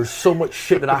already, there's so much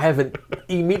shit that I haven't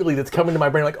immediately that's coming to my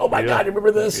brain like, oh my God, remember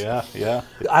this? Yeah.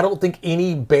 I don't think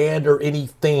any band or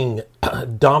anything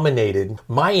dominated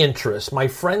my interest, my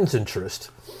friend's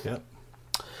interest. Yep.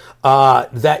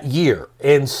 That year.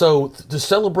 And so to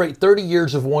celebrate 30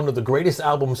 years of one of the greatest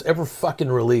albums ever fucking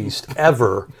released,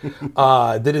 ever,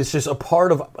 that is just a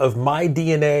part of my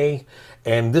DNA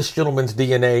and this gentleman's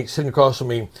DNA sitting across from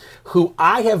me, who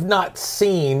I have not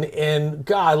seen in,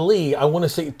 golly, I want to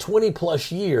say 20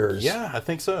 plus years. Yeah, I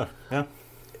think so. Yeah.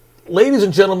 Ladies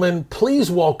and gentlemen,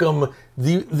 please welcome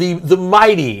the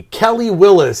mighty Kelly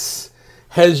Willis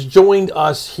has joined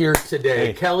us here today.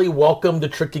 Hey. Kelly, welcome to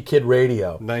Tricky Kid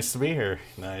Radio. Nice to be here.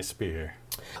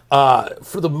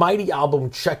 For the mighty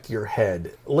album Check Your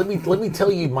Head, let me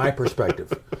tell you my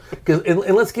perspective,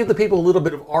 and let's give the people a little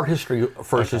bit of art history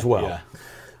first as well. Yeah.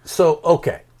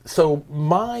 So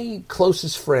my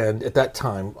closest friend at that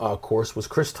time, of course, was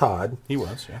Chris Todd. He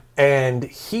was, yeah. And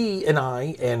he and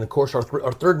I, and of course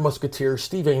our third musketeer,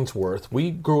 Steve Ainsworth,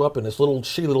 we grew up in this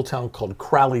shitty little town called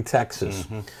Crowley, Texas.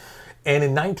 Mm-hmm. And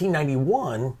in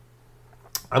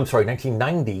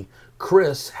 1990,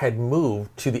 Chris had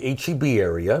moved to the HEB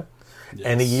area,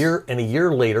 and a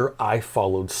year later, I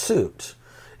followed suit.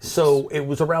 Yes. So it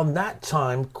was around that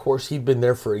time, of course, he'd been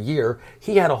there for a year.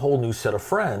 He had a whole new set of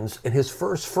friends, and his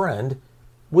first friend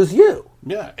was you.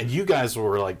 Yeah, and you guys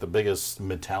were like the biggest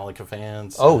Metallica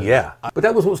fans. Oh yeah, but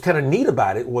that was what was kind of neat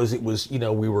about it. Was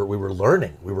we were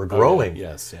learning, we were growing. Oh, yeah.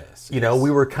 Yes. You know,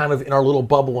 we were kind of in our little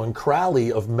bubble in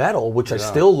Crowley of metal, which I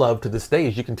still love to this day,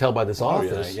 as you can tell by this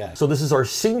office. Yeah. So this is our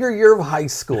senior year of high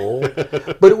school,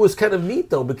 but it was kind of neat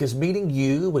though, because meeting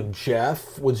you and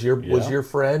Jeff was your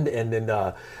friend, and then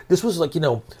this was like,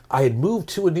 I had moved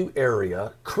to a new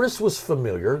area. Chris was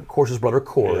familiar, of course, his brother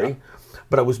Corey. Yeah.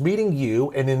 But I was meeting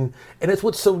you, and it's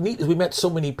what's so neat is we met so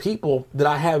many people that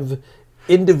I have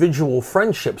individual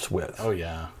friendships with. Oh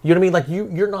yeah, you know what I mean? Like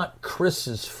you're not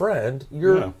Chris's friend.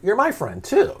 You're my friend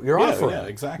too. You're our friend. Yeah,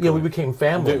 exactly. We became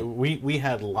family. We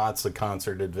had lots of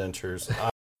concert adventures.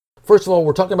 First of all,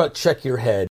 we're talking about Check Your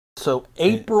Head. So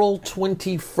April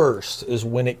 21st is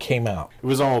when it came out. It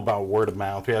was all about word of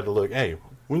mouth. We had to look. Hey,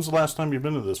 when's the last time you've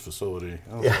been to this facility?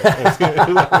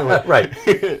 Right.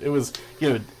 It was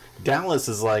Dallas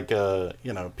is like,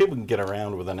 people can get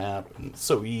around with an app, and it's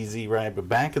so easy, right? But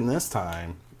back in this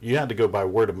time, you had to go by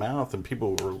word of mouth, and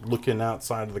people were looking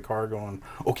outside of the car going,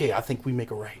 okay, I think we make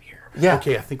a right here. Yeah.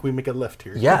 Okay, I think we make a left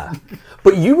here. Yeah.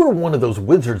 But you were one of those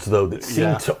wizards, though, that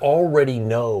seemed to already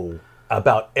know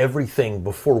about everything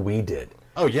before we did.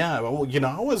 Oh, yeah. Well,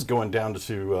 I was going down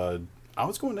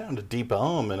to Deep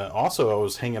Elm, and also I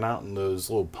was hanging out in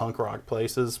those little punk rock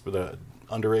places with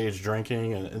underage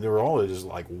drinking, and they were all just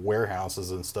like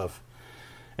warehouses and stuff,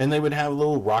 and they would have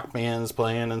little rock bands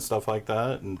playing and stuff like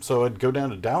that, and so I'd go down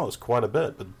to Dallas quite a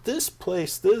bit. But this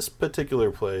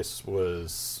particular place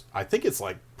was, I think it's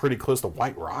like pretty close to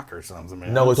White Rock or something,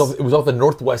 man. No, it was off the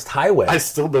Northwest Highway. I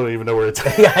still don't even know where it's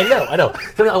at. Yeah, I know.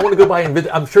 I want to go by and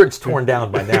visit. I'm sure it's torn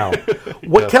down by now.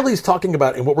 What Kelly's talking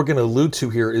about and what we're going to allude to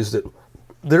here is that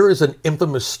there is an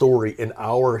infamous story in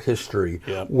our history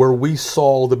where we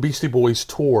saw the Beastie Boys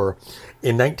tour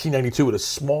in 1992 at a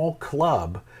small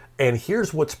club, and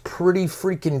here's what's pretty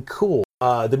freaking cool.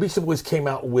 The Beastie Boys came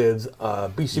out with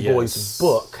Beastie Boys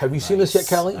book. Have you seen this yet,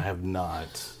 Kelly? I have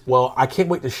not. Well, I can't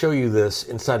wait to show you this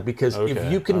inside, because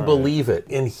if you can believe it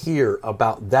and hear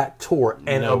about that tour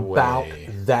and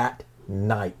that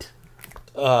night.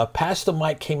 Pass the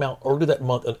Mic came out early that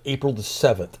month on April the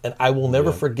 7th, and I will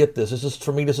never forget this. This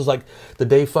is like the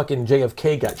day fucking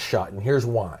JFK got shot, and here's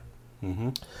why.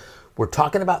 Mm-hmm. We're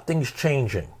talking about things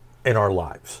changing in our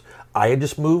lives. I had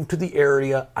just moved to the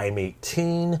area. I'm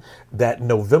 18. That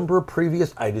November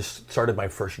previous, I just started my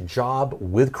first job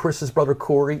with Chris's brother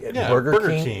Corey at Burger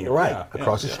King. Right,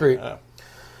 across the street. Yeah.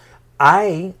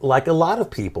 I, like a lot of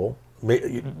people,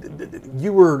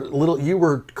 you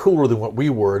were cooler than what we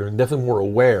were, and definitely more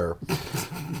aware.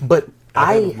 But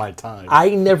of my time.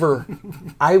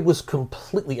 I was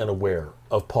completely unaware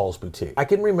of Paul's Boutique. I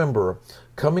can remember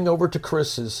coming over to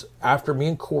Chris's after me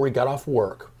and Corey got off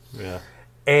work. Yeah.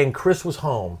 And Chris was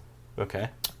home. Okay.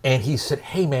 And he said,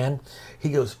 hey man, he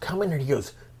goes, come in here. He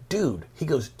goes, dude, he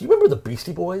goes, do you remember the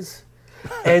Beastie Boys?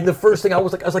 And the first thing I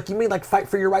was like, you mean like Fight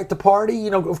for Your Right to Party?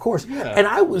 You know, of course. Yeah. And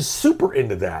I was super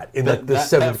into that in like the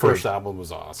seventh grade. That first album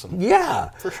was awesome. Yeah.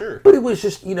 For sure. But it was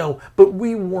just, you know, but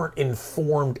we weren't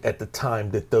informed at the time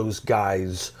that those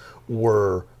guys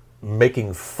were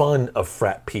making fun of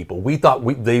frat people. We thought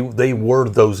they were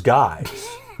those guys.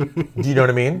 Do you know what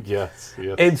I mean? Yes.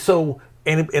 And so,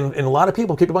 and a lot of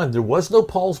people, keep in mind, there was no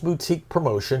Paul's Boutique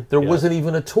promotion. There wasn't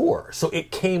even a tour. So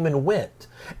it came and went.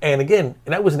 And again,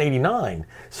 and that was in 89.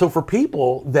 So for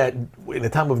people that, in a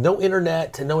time of no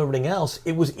internet and no everything else,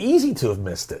 it was easy to have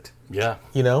missed it. Yeah.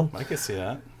 You know? I can see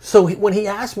that. So when he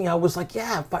asked me, I was like,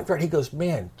 yeah, Fight for It. He goes,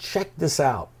 man, check this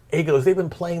out. He goes, they've been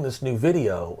playing this new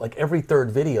video, like every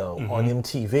third video on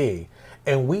MTV.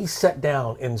 And we sat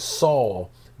down and saw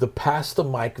the Pass the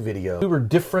Mic video. We were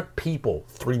different people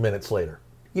 3 minutes later.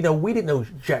 You know, we didn't know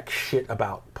jack shit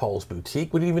about Paul's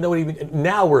Boutique. We didn't even know it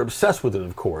now we're obsessed with it,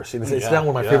 of course. It's now one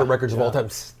of my favorite records of all time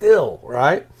still,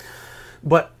 right?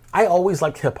 But I always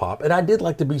liked hip-hop, and I did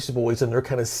like the Beastie Boys and their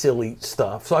kind of silly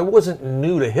stuff, so I wasn't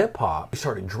new to hip-hop. I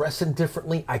started dressing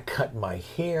differently. I cut my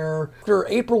hair. After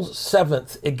April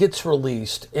 7th, it gets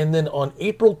released, and then on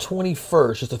April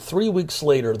 21st, just 3 weeks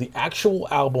later, the actual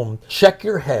album, Check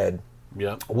Your Head,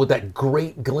 with that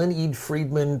great Glenn E.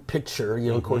 Friedman picture,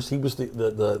 you know, of course, he was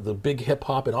the big hip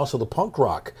hop and also the punk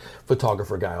rock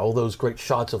photographer guy. All those great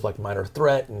shots of like Minor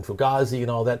Threat and Fugazi and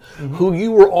all that, who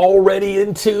you were already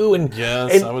into. And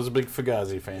yes, I was a big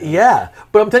Fugazi fan. Yeah,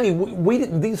 but I'm telling you, we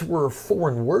didn't. These were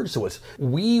foreign words to us.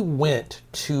 We went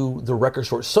to the record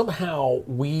store. Somehow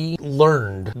we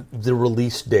learned the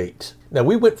release date. Now,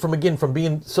 we went from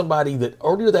being somebody that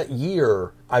earlier that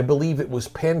year, I believe it was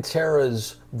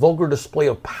Pantera's Vulgar Display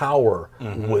of Power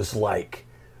was like,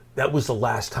 that was the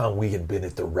last time we had been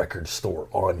at the record store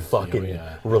on fucking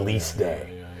release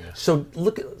day. So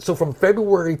so from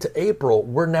February to April,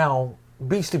 we're now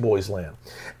Beastie Boys land.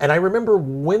 And I remember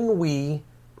when we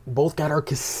both got our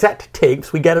cassette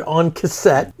tapes, we got it on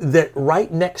cassette, that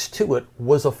right next to it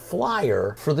was a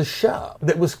flyer for the show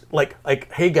that was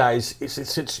like hey guys,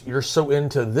 since you're so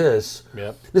into this,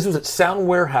 this was at Sound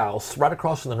Warehouse right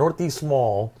across from the Northeast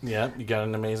Mall. Yeah, you got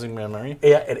an amazing memory.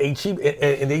 Yeah, at HEB,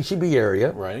 in the HEB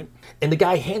area. Right. And the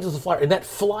guy hands us a flyer, and that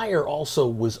flyer also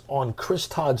was on Chris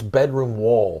Todd's bedroom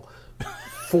wall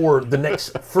for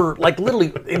like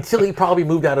literally until he probably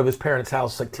moved out of his parents'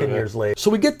 house like 10 years later.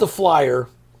 So we get the flyer.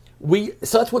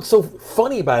 So that's what's so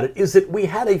funny about it, is that we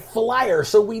had a flyer,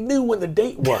 so we knew when the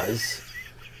date was.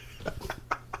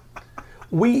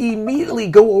 We immediately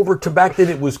go over to, back then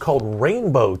it was called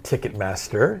Rainbow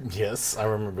Ticketmaster. Yes, I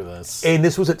remember this. And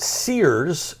this was at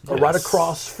Sears, right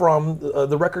across from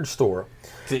the record store.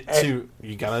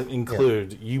 You gotta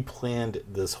include, you planned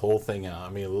this whole thing out. I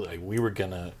mean, like, we were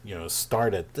gonna,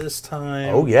 start at this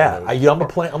time. Oh yeah, I'm a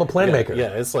plan maker. Yeah,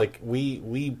 it's like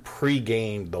we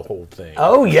pre-gamed the whole thing.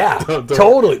 Oh yeah,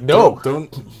 totally. No,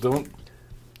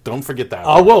 don't forget that.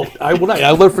 I won't. I will not.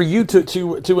 I'd love for you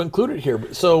to include it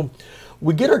here. So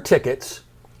we get our tickets,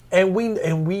 and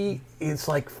we it's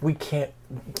like we can't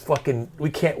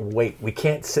wait. We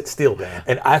can't sit still. Yeah.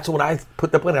 And that's when I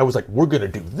put the plan. I was like, we're going to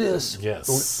do this.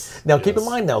 Yes. Now, keep in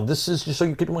mind, this is, just so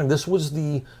you keep in mind, this was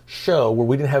the show where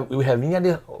we had any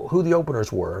idea who the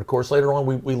openers were. Of course, later on,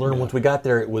 we learned once we got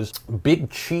there, it was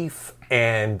Big Chief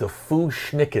and the Foo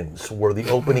Schnickens were the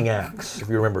opening acts, if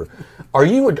you remember. Are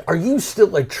you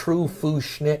still a true Foo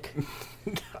Schnick?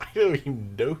 I don't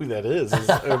even know who that is.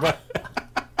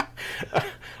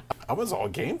 I was all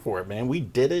game for it, man. We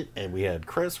did it, and we had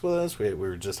Chris with us. We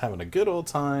were just having a good old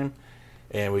time,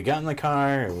 and we got in the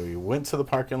car, and we went to the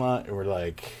parking lot, and we're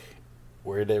like,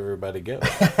 where'd everybody go?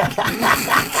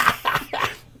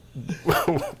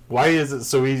 Why is it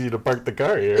so easy to park the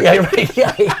car here? Yeah, right.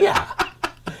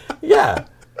 Yeah.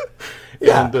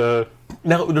 And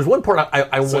now, there's one part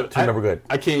I want to remember good.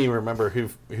 I can't even remember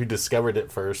who discovered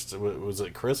it first. Was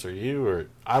it Chris or you? Or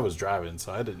I was driving,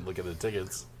 so I didn't look at the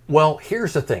tickets. Well,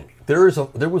 here's the thing. There was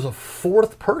a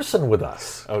fourth person with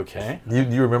us. Okay. Do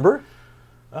you remember?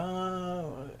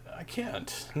 I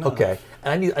can't. No. Okay.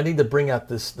 And I need to bring out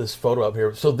this photo up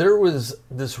here. So there was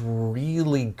this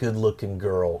really good-looking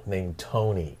girl named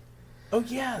Tony. Oh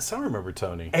yes, I remember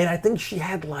Tony. And I think she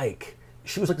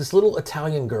was like this little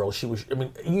Italian girl.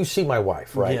 You see my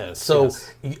wife, right? Yes. So,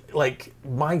 yes. Like,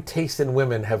 my taste in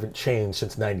women haven't changed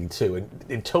since '92,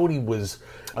 and Tony was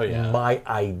my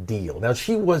ideal. Now,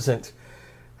 she wasn't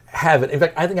having. In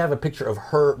fact, I think I have a picture of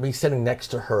me sitting next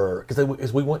to her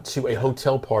because we went to a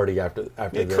hotel party after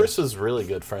this. Chris was really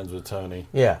good friends with Tony.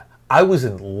 Yeah. I was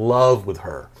in love with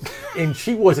her, and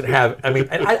she wasn't having. I mean,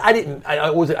 and I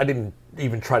didn't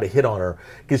even try to hit on her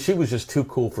because she was just too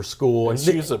cool for school. And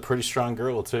she was a pretty strong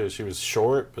girl too. She was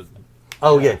short, but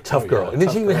tough girl. And then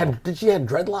she even had. Did she have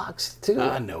dreadlocks too?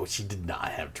 No, she did not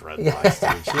have dreadlocks.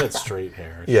 Dude. She had straight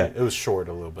hair. It was short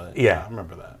a little bit. Yeah, I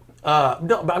remember that.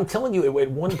 No, but I'm telling you,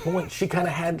 at one point she kind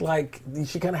of had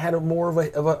a more of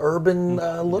a urban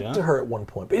look to her at one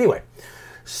point. But anyway.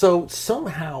 So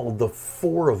somehow the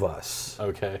four of us,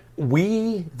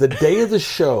 the day of the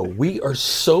show, we are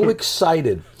so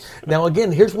excited. Now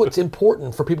again, here's what's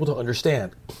important for people to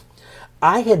understand.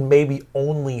 I had maybe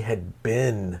only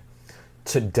been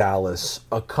to Dallas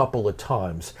a couple of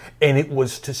times, and it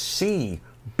was to see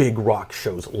big rock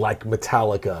shows like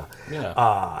Metallica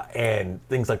and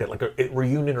things like that, like at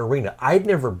Reunion Arena. I'd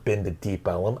never been to Deep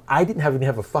Ellum. I didn't even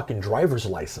have a fucking driver's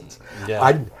license.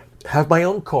 I didn't have my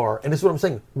own car, and this is what I'm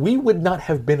saying. We would not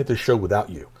have been at the show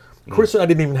without you. Chris and I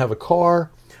didn't even have a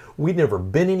car. We'd never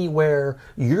been anywhere.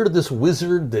 You're this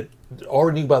wizard that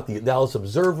already knew about the Dallas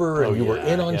Observer, and you were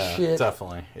in on shit.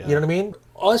 Definitely. Yeah. You know what I mean?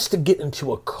 Us to get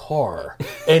into a car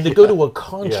and to go to a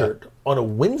concert on a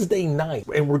Wednesday night,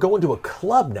 and we're going to a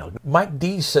club now. Mike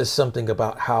D says something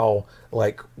about how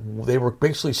they were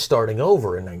basically starting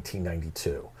over in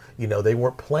 1992. You know, they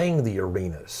weren't playing the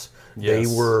arenas. Yes.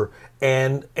 They were,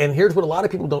 and here's what a lot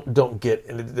of people don't get,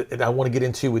 and I want to get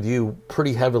into with you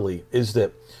pretty heavily, is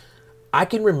that I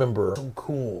can remember so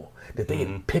cool that they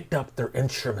had picked up their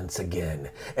instruments again,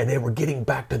 and they were getting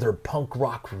back to their punk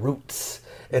rock roots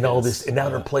and all this, and now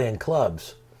they're playing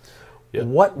clubs. Yep.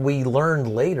 What we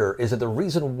learned later is that the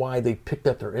reason why they picked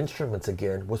up their instruments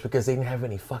again was because they didn't have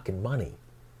any fucking money.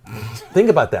 Think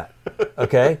about that,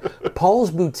 okay?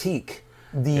 Paul's Boutique.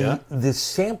 The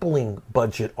sampling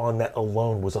budget on that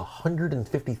alone was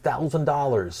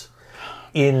 $150,000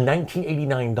 in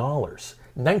 1989 dollars.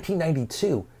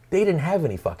 1992, they didn't have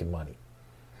any fucking money.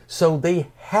 So they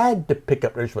had to pick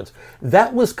up instruments.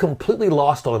 That was completely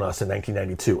lost on us in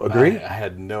 1992. Agree? I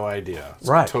had no idea.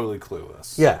 Right. Totally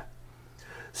clueless. Yeah.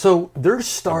 So they're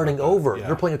starting over. Yeah.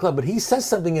 They're playing a club. But he says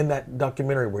something in that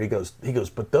documentary where he goes,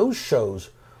 but those shows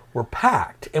were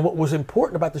packed. And what was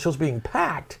important about the shows being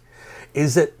packed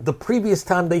is that the previous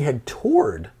time they had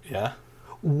toured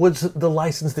was the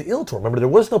License to Ill tour. Remember, there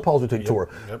was no Paul's Boutique tour.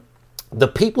 Yep. The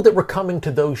people that were coming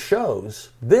to those shows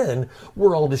then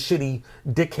were all the shitty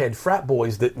dickhead frat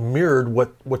boys that mirrored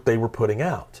what they were putting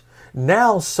out.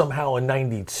 Now, somehow in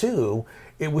 92,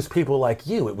 it was people like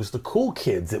you. It was the cool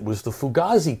kids. It was the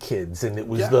Fugazi kids. And it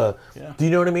was do you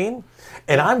know what I mean?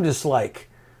 And I'm just like...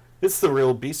 It's the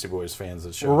real Beastie Boys fans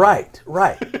that show. Right.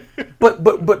 But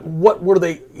what were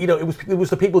they? You know, it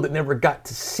was the people that never got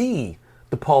to see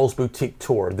the Paul's Boutique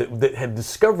tour that had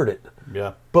discovered it.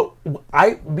 Yeah. But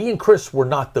me and Chris were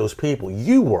not those people.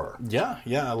 You were. Yeah.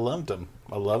 I loved them.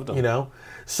 You know,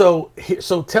 so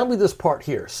tell me this part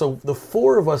here. So the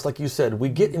four of us, like you said, we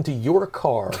get into your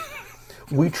car.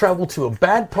 We travel to a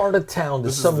bad part of town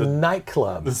to some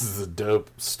nightclub. This is a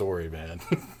dope story, man.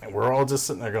 And we're all just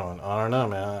sitting there going, I don't know,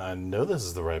 man. I know this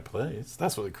is the right place.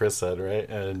 That's what Chris said, right?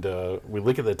 And we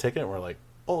look at the ticket and we're like,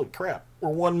 holy crap, we're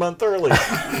 1 month early.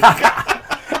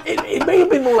 It may have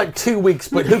been more like 2 weeks,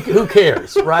 but who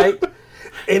cares, right?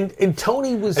 And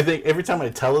Tony was... I think every time I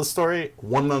tell this story,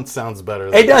 1 month sounds better.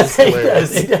 It does.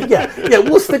 Yeah,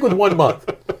 we'll stick with 1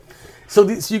 month. So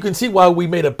you can see why we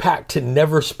made a pact to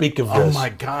never speak of this. Oh my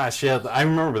gosh, yeah, I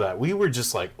remember that. We were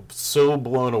just like so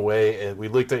blown away, and we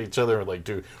looked at each other and were like,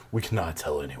 dude, we cannot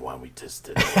tell anyone we just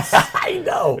did this. I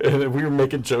know. And we were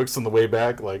making jokes on the way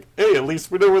back, like, hey, at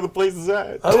least we know where the place is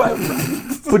at.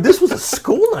 But this was a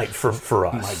school night for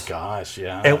us. Oh my gosh,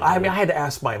 yeah. And I had to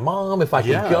ask my mom if I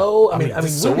could go. I mean,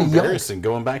 it's so embarrassing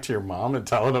going back to your mom and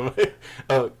telling them,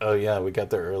 oh yeah, we got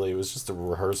there early. It was just a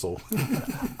rehearsal.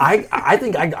 I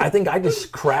think I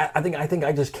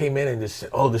just came in and just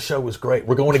said, "Oh, the show was great.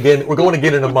 We're going again. We're going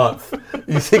again in a month."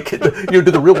 You think do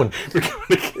the real one? We're going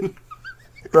again,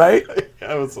 right?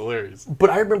 That was hilarious.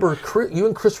 But I remember you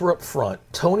and Chris were up front.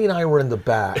 Tony and I were in the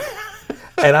back,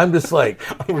 and I'm just like,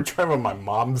 we're driving my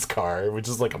mom's car, which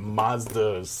is like a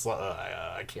Mazda.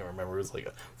 I can't remember. It was like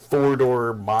a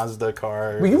 4-door Mazda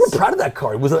car. Well, you were proud of that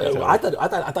car. It was. I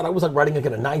thought I was like riding like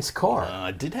in a nice car.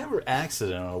 I did have an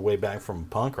accident on the way back from a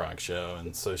punk rock show,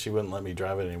 and so she wouldn't let me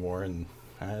drive it anymore, and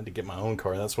I had to get my own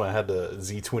car. That's why I had the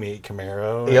Z28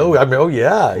 Camaro.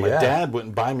 My dad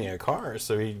wouldn't buy me a car,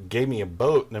 so he gave me a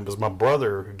boat, and it was my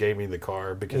brother who gave me the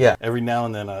car, because every now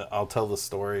and then I'll tell the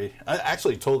story. I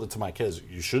actually told it to my kids.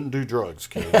 You shouldn't do drugs,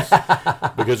 kids,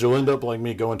 because you'll end up like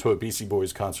me going to a Beastie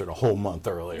Boys concert a whole month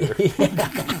earlier.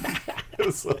 It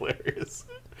was hilarious.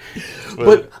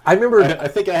 But I remember... I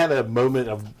think I had a moment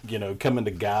of, coming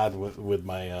to God with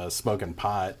my smoking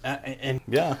pot. And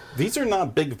yeah, these are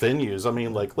not big venues. I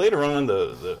mean, like, later on,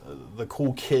 the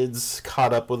cool kids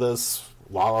caught up with us.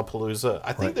 Lollapalooza.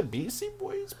 I think the Beastie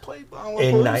Boys played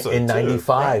Lollapalooza in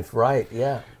 95, right,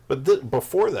 yeah. But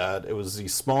before that, it was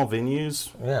these small venues,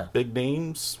 big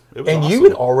names. It was and awesome. you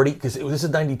had already, because this is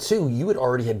 92, you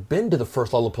had been to the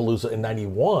first Lollapalooza in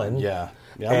 91. Yeah,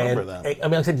 I remember that. I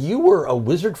mean, I said, you were a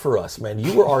wizard for us, man.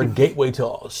 You were our gateway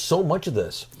to so much of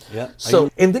this. Yeah. So,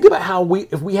 and think about how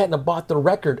if we hadn't have bought the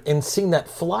record and seen that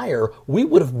flyer, we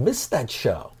would have missed that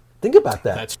show. Think about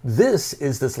that. This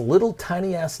is this little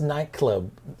tiny ass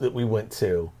nightclub that we went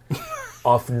to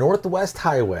off Northwest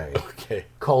Highway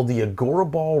called the Agora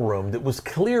Ballroom that was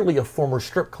clearly a former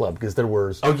strip club because there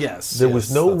was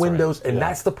no windows and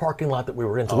that's the parking lot that we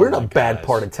were in. So we're in a bad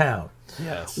part of town.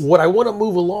 Yes. What I want to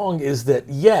move along is that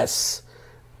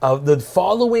the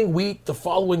following week, the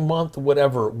following month,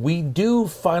 whatever, we do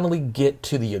finally get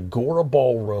to the Agora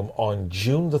Ballroom on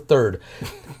June the 3rd.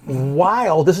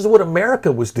 While this is what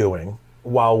America was doing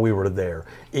while we were there.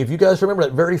 If you guys remember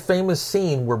that very famous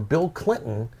scene where Bill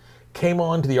Clinton came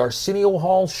on to the Arsenio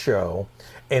Hall show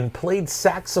and played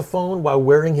saxophone while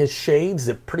wearing his shades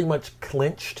that pretty much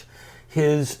clinched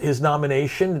his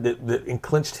nomination, that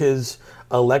clinched his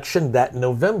election that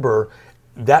November.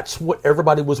 That's what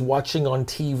everybody was watching on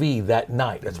TV that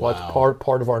night. That's why it's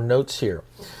part of our notes here.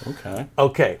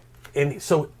 Okay. And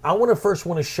so I want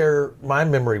to share my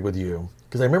memory with you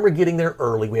because I remember getting there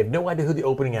early. We had no idea who the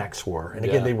opening acts were. And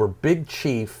again, they were Big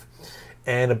Chief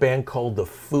and a band called the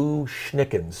Foo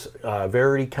Schnickens,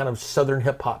 very kind of southern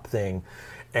hip-hop thing.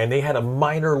 And they had a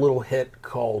minor little hit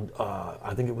called,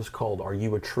 I think it was called Are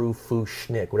You a True Foo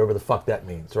Schnick? Whatever the fuck that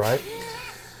means, right?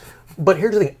 But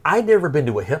here's the thing. I'd never been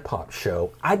to a hip-hop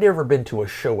show. I'd never been to a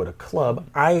show at a club.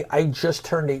 I just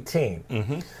turned 18.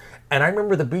 Mm-hmm. And I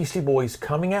remember the Beastie Boys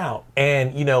coming out.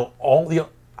 And,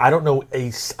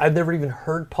 I've never even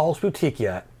heard Paul's Boutique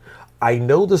yet. I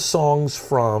know the songs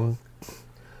from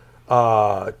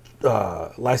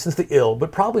License to Ill,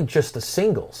 but probably just the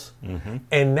singles. Mm-hmm.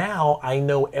 And now I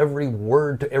know every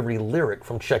word to every lyric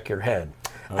from Check Your Head.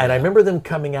 I remember them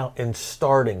coming out and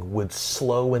starting with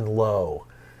Slow and Low.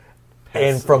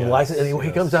 And from License, and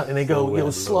he comes out and they go,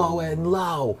 slow and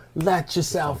low, let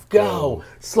yourself go,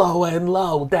 slow and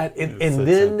low. That and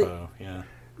then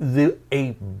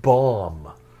a bomb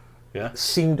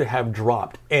seemed to have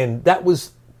dropped, and that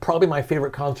was probably my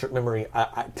favorite concert memory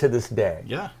to this day.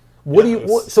 Yeah. What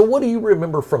do you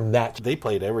remember from that? They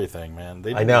played everything, man.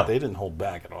 I know. They didn't hold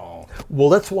back at all. Well,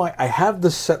 that's why I have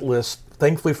the set list,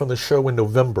 thankfully, from the show in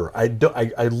November. I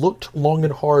looked long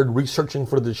and hard researching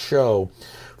for the show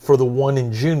for the one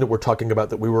in June that we're talking about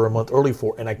that we were a month early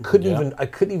for, and I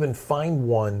couldn't even find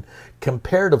one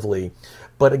comparatively.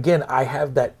 But again, I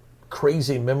have that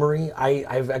crazy memory.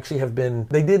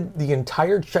 They did the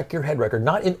entire Check Your Head record,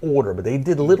 not in order, but they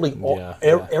did literally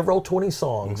every 20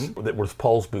 songs that was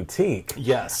Paul's Boutique.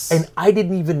 Yes. And I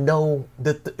didn't even know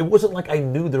that it wasn't like I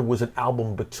knew there was an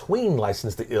album between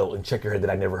License to Ill and Check Your Head that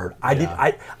I never heard.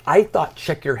 I thought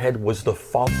Check Your Head was the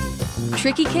follow.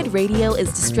 Tricky Kid Radio is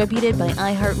distributed by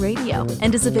iHeartRadio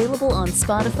and is available on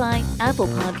Spotify, Apple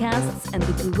Podcasts, and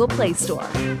the Google Play Store.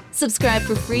 Subscribe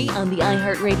for free on the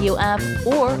iHeartRadio app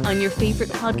or on your favorite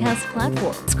podcast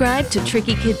platform. Subscribe to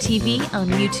Tricky Kid TV on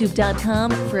YouTube.com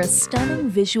for a stunning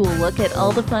visual look at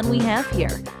all the fun we have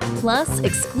here. Plus,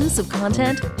 exclusive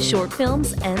content, short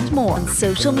films, and more. On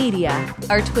social media,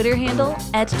 our Twitter handle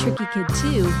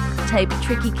 @TrickyKid2, type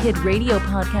Tricky Kid Radio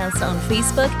Podcast on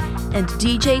Facebook, and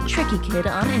DJ Tricky Kid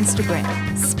on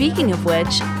Instagram. Speaking of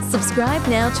which, subscribe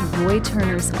now to Roy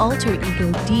Turner's alter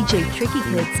ego DJ Tricky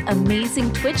Kid's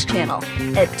amazing Twitch channel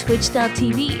at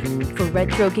twitch.tv for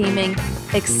retro gaming,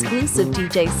 exclusive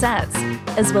DJ sets,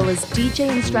 as well as DJ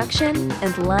instruction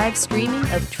and live streaming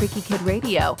of Tricky Kid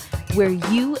Radio, where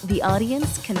you, the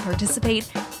audience, can participate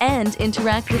and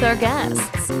interact with our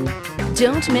guests.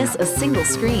 Don't miss a single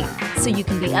stream, so you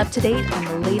can be up to date on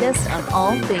the latest on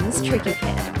all things Tricky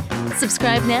Kid.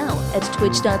 Subscribe now at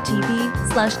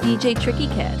twitch.tv/DJ Tricky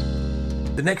Kid.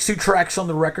 The next two tracks on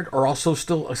the record are also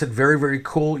still, like I said, very, very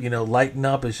cool. Lighten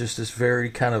Up is just this very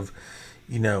kind of,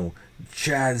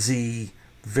 jazzy,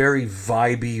 very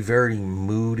vibey, very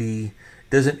moody.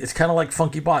 It's kind of like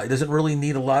Funky Bot. It doesn't really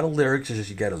need a lot of lyrics. It's just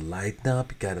you gotta lighten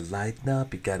up, you gotta lighten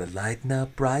up, you gotta lighten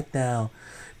up right now.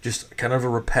 Just kind of a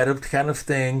repetitive kind of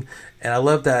thing. And I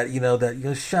love that,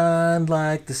 that shine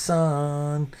like the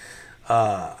sun.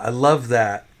 I love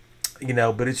that,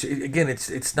 but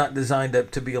it's not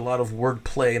designed to be a lot of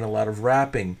wordplay and a lot of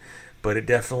rapping, but it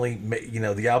definitely,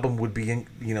 the album would be,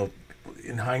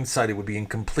 in hindsight, it would be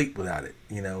incomplete without it.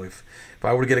 You know, if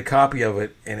I were to get a copy of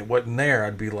it and it wasn't there,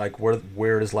 I'd be like,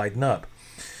 where is Lighten Up?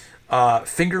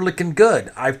 Finger Licking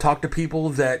Good. I've talked to people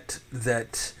that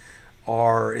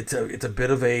are, it's a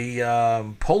bit of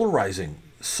a polarizing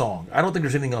song. I don't think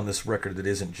there's anything on this record that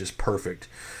isn't just perfect.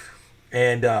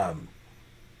 And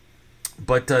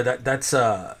that's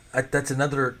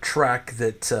another track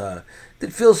that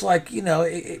feels like, you know,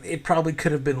 it probably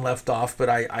could have been left off, but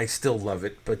I still love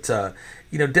it. But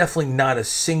you know, definitely not a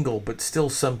single, but still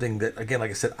something that, again,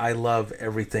 like I said, I love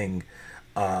everything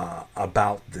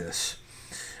about this.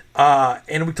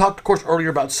 And we talked, of course, earlier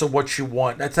about So What You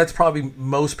Want. That's probably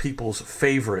most people's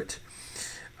favorite.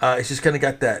 It's just kind of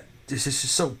got that. It's just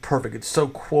so perfect. It's so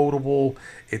quotable.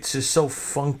 It's just so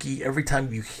funky. Every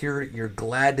time you hear it, you're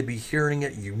glad to be hearing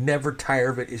it. You never tire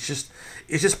of it. It's just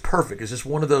perfect. It's just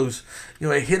one of those, you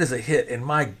know, a hit is a hit, and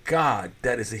my God,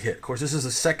 that is a hit. Of course, this is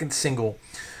the second single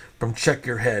from Check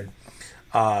Your Head.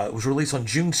 It was released on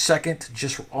June 2nd,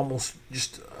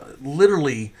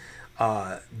 literally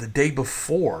the day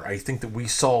before, I think, that we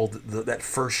saw that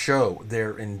first show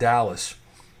there in Dallas.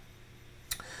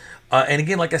 And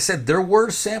again, like I said, there were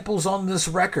samples on this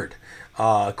record.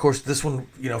 Of course, this one,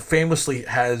 you know, famously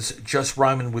has Just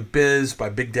Rhyming with Biz by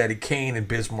Big Daddy Kane and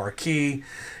Biz Markie.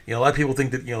 You know, a lot of people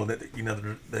think that,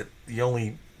 that the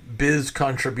only Biz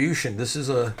contribution, this is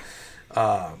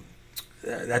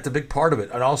that's a big part of it.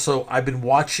 And also, I've Been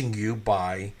Watching You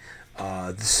by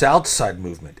the South Side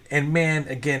Movement. And man,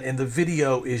 again, and the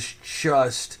video is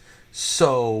just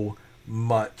so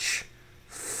much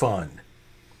fun.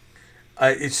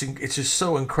 It's just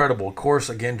so incredible. Of course,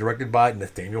 again, directed by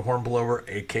Nathaniel Hornblower,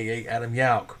 aka Adam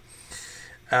Yauch.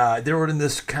 They were in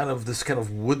this kind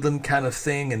of woodland kind of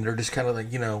thing, and they're just kind of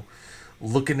like, you know,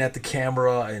 looking at the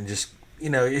camera and just,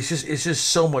 you know, it's just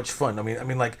so much fun. I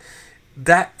mean, like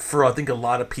that, for I think a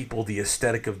lot of people, the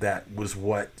aesthetic of that was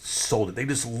what sold it. They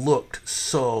just looked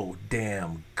so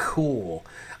damn cool.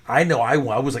 I know I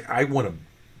was like, I want to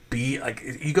be like,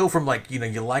 you go from like, you know,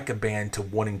 you like a band to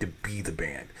wanting to be the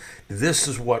band. This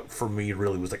is what for me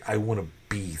really was like, I want to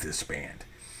be this band.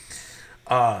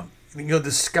 You know,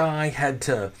 the Sky had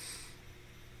to,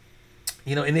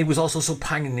 you know, and it was also so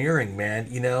pioneering, man.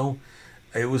 You know,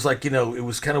 it was like, you know, it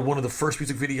was kind of one of the first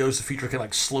music videos to feature kind of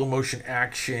like slow motion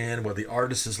action where the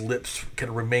artist's lips kind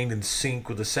of remained in sync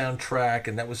with the soundtrack,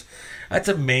 and that's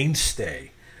a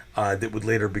mainstay. That would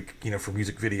later be, you know, for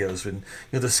music videos. And, you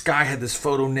know, the Sky had this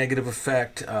photo negative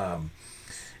effect,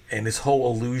 and this whole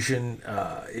illusion.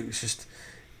 It was just,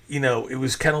 you know, it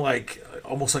was kind of like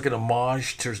almost like an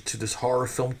homage to this horror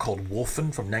film called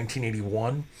Wolfen from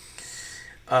 1981.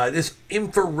 This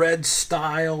infrared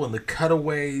style and the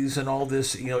cutaways and all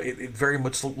this, you know, it very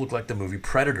much looked like the movie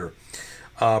Predator,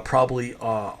 probably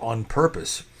on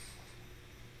purpose.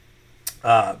 You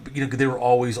know, they were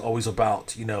always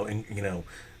about, you know, and you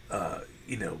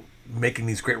know, making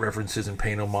these great references and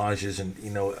paying homages, and, you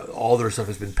know, all their stuff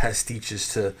has been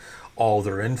pastiches to all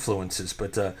their influences.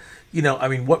 But you know, I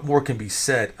mean, what more can be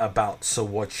said about So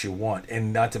What You Want?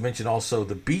 And not to mention also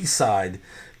the B-side,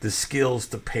 The Skills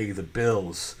to Pay the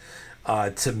Bills.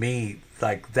 To me,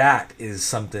 like, that is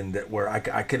something that where I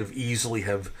could have easily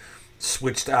have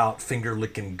switched out Finger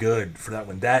Licking Good for that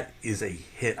one. That is a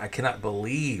hit. I cannot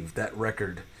believe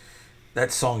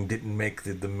that song didn't make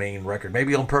the main record.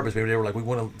 Maybe on purpose. Maybe they were like, we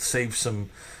want to save some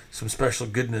special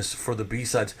goodness for the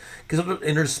B-sides.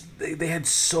 Because they had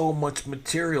so much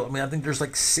material. I mean, I think there's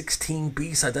like 16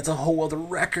 B-sides. That's a whole other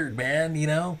record, man, you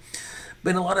know?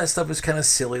 But a lot of that stuff is kind of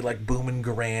silly, like Boomin'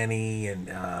 Granny and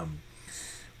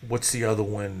what's the other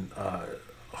one?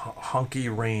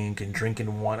 Honky Rink and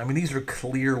Drinking Wine. I mean, these are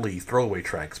clearly throwaway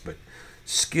tracks, but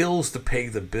Skills to Pay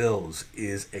the Bills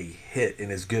is a hit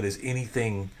and as good as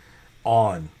anything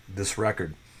on this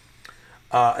record.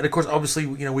 And of course, obviously,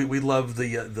 you know, we love the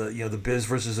you know, the Biz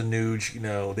versus the Nuge. You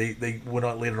know, they went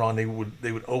on later on. They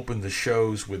would open the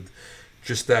shows with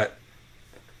just that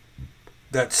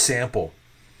sample,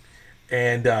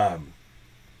 and of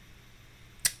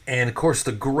course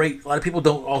a lot of people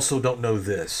don't know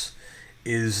this,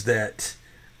 is that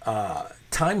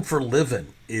Time for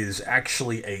Livin' is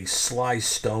actually a Sly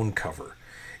Stone cover.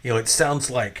 You know, it sounds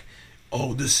like,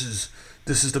 oh, this is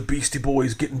the Beastie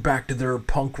Boys getting back to their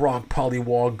punk rock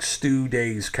Pollywog Stew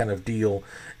days kind of deal.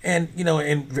 And, you know,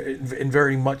 and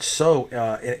very much so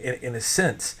in a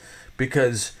sense,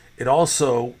 because it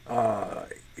also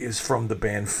is from the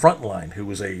band Frontline, who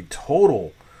was a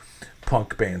total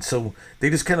punk band. So they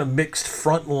just kind of mixed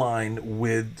Frontline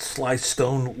with Sly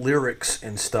Stone lyrics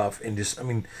and stuff, and just, I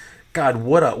mean, God,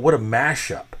 what a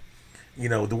mashup.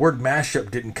 the word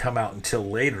mashup didn't come out until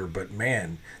later, but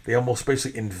man, they almost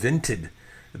basically invented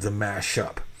the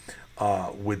mashup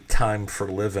with Time for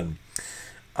Living.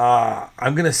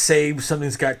 I'm going to save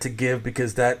Something's Got to Give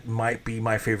because that might be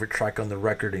my favorite track on the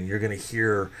record, and you're going to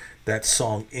hear that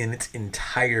song in its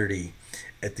entirety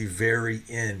at the very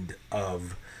end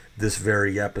of this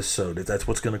very episode. That's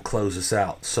what's going to close us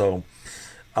out. So,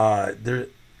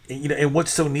 and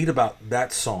what's so neat about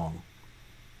that song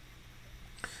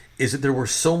is that there were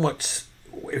so much.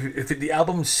 If the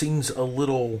album seems a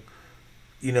little,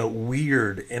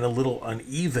 weird and a little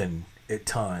uneven at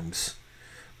times,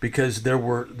 because there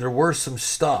were some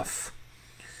stuff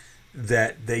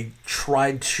that they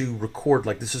tried to record.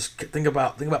 Like think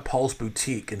about Paul's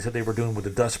Boutique and what they were doing with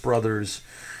the Dust Brothers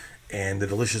and the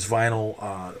Delicious Vinyl,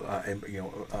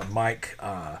 Mike.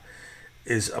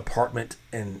 His apartment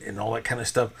and all that kind of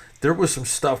stuff. There was some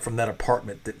stuff from that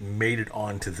apartment that made it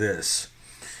onto this,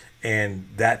 and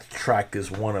that track is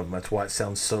one of them. That's why it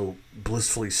sounds so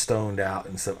blissfully stoned out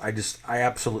and stuff. I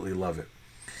absolutely love it.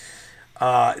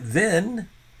 Then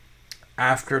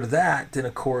after that, then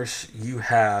of course you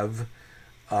have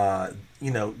a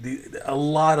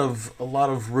lot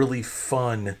of really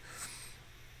fun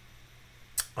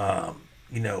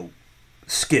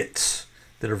skits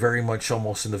that are very much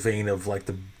almost in the vein of like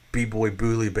the B-Boy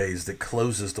Bouillabaisse that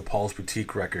closes the Paul's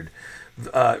Boutique record.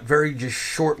 Very just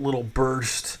short little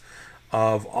burst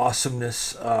of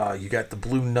awesomeness. You got the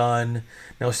Blue Nun.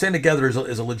 Now, Stand Together is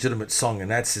a legitimate song,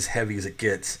 and that's as heavy as it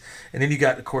gets. And then you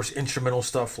got, of course, instrumental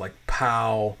stuff like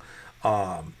Pow.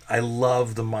 I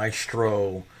love the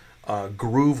Maestro.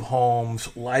 Groove Homes,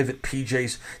 Live at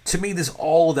PJ's. To me,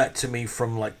 all of that to me,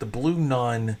 from like the Blue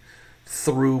Nun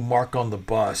through Mark on the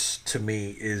Bus, to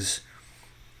me is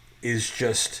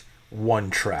just one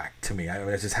track to me.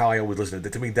 That's just how I always listen to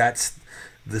it. To me, that's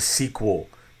the sequel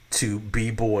to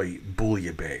B-Boy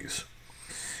Bouillabaisse.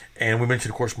 And we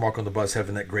mentioned, of course, Mark on the Bus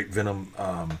having that great Venom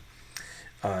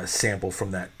sample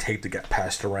from that tape that got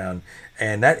passed around.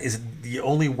 And that is the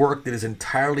only work that is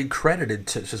entirely credited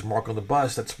to, says Mark on the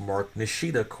Bus. That's Mark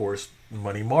Nishida, of course,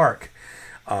 Money Mark,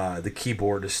 the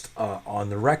keyboardist on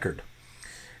the record.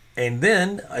 And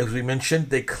then, as we mentioned,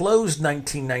 they closed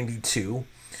 1992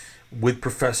 with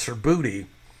Professor Booty.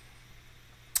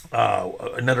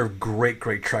 Another great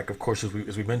track, of course,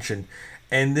 as we mentioned.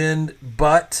 And then,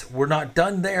 but we're not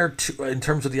done there. In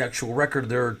terms of the actual record,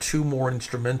 there are two more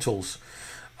instrumentals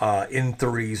in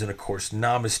threes, and of course,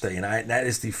 Namaste. And that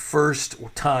is the first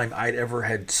time I'd ever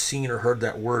had seen or heard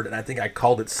that word, and I think I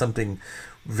called it something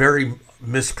very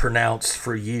mispronounced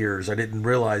for years. I didn't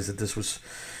realize that this was,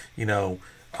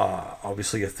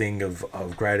 obviously a thing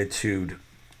of gratitude,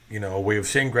 a way of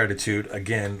saying gratitude,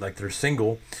 again, like their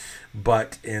single,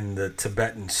 but in the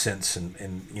Tibetan sense.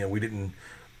 And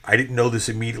I didn't know this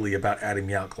immediately about Adam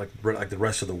Yauch like the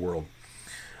rest of the world.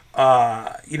 Like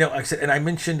I said, and I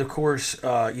mentioned, of course,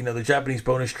 the Japanese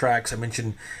bonus tracks. I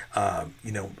mentioned,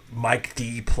 Mike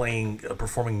D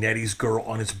performing Nettie's Girl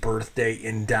on his birthday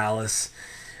in Dallas.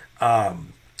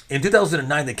 In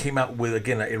 2009, they came out with,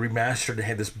 again, a remastered. It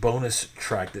had this bonus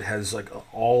track that has like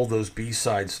all those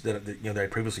B-sides that I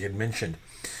previously had mentioned.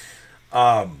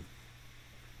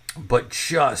 But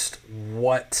just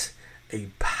what a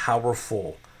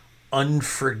powerful,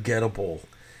 unforgettable,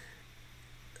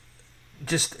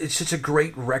 it's such a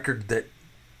great record that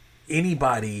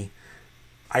anybody,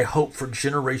 I hope for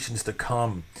generations to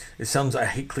come, it sounds, I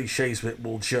hate cliches, but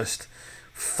will just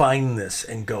find this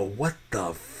and go, what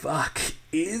the fuck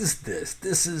is this?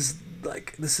 This is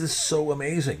so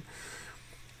amazing.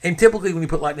 And typically when you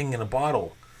put lightning in a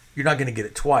bottle, you're not going to get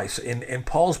it twice. And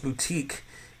Paul's Boutique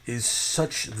is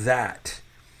such that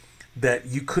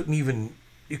you couldn't even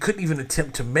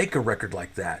attempt to make a record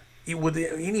like that with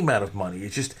any amount of money.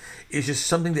 It's just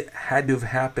something that had to have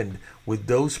happened with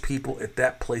those people at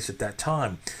that place at that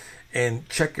time. And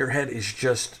Check Your Head is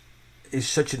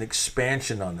such an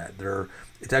expansion on that.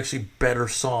 It's actually better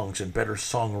songs and better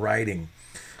songwriting,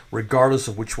 regardless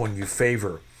of which one you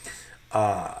favor.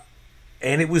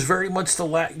 And it was very much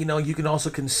you can also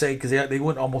say, because they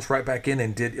went almost right back in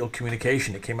and did Ill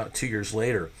Communication. It came out 2 years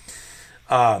later.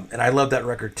 And I love that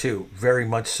record too, very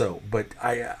much so. But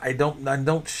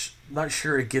not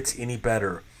sure it gets any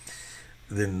better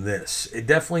than this. It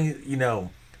definitely,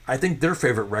 I think their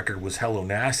favorite record was Hello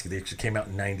Nasty. They actually came out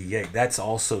in '98. That's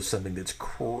also something that's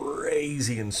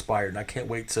crazy inspired. And I can't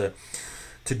wait to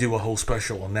do a whole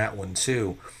special on that one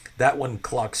too. That one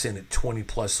clocks in at 20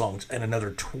 plus songs and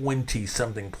another 20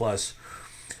 something plus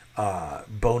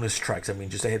bonus tracks. I mean,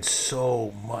 they had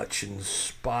so much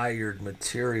inspired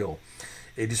material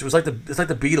It was like it's like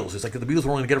the Beatles. It's like the Beatles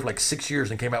were only together for like 6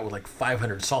 years and came out with like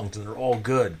 500 songs, and they're all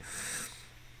good.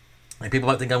 And people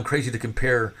might think I'm crazy to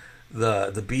compare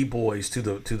the B-Boys to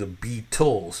the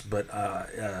Beatles, but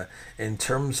in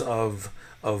terms of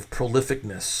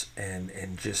prolificness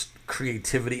and just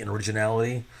creativity and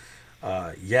originality,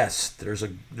 yes, there's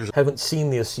haven't seen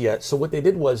this yet. So what they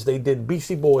did was they did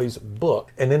Beastie Boys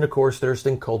book, and then of course there's a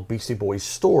thing called Beastie Boys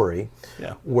Story,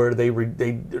 where they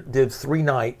did 3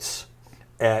 nights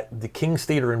at the King's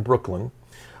Theater in Brooklyn,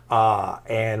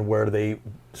 and where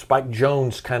Spike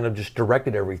Jonze kind of just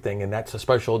directed everything, and that's a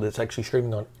special that's actually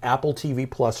streaming on Apple TV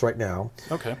Plus right now.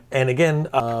 Okay. And again,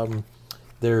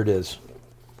 there it is.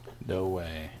 No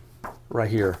way. Right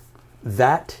here.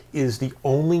 That is the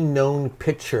only known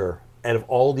picture out of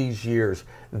all these years.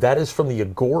 That is from the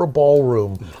Agora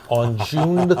Ballroom on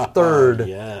June the 3rd.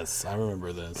 Yes, I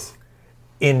remember this.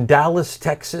 In Dallas,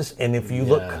 Texas, and if you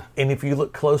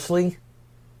look closely,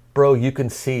 bro, you can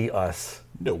see us.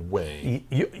 No way.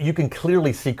 You can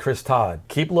clearly see Chris Todd.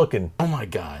 Keep looking. Oh my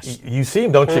gosh. You see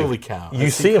him, don't you? Holy cow.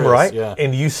 You see him, Chris, right? Yeah.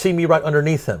 And you see me right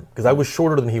underneath him, because I was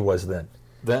shorter than he was then.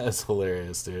 That is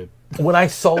hilarious, dude. When I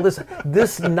saw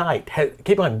this night, keep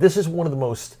in mind, this is one of the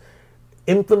most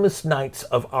infamous nights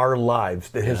of our lives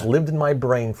that has lived in my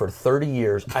brain for 30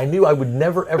 years. I knew I would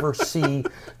never, ever see.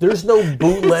 There's no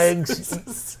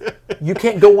bootlegs. You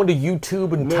can't go onto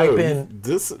YouTube and type in.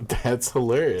 That's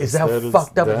hilarious. Is that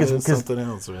fucked up? That is something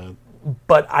else, man.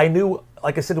 But I knew,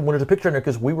 like I said, when there's a picture in there,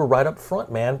 because we were right up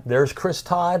front, man. There's Chris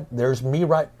Todd. There's me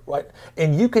right.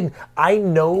 And I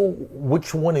know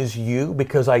which one is you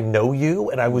because I know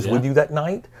you and I was with you that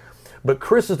night. But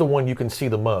Chris is the one you can see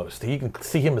the most. You can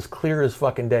see him as clear as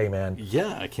fucking day, man.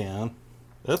 Yeah, I can.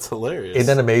 That's hilarious.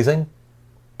 Isn't that amazing?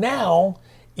 Now,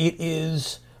 it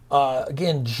is,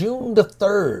 again, June the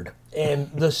 3rd.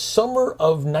 And the summer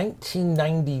of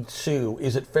 1992,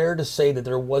 is it fair to say that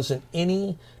there wasn't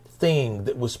anything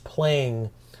that was playing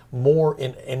more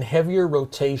in heavier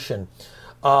rotation?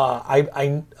 I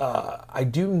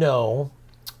do know,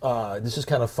 this is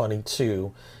kind of funny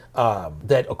too,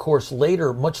 that of course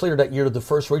much later that year, the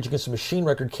first Rage Against the Machine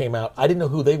record came out. I didn't know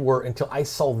who they were until I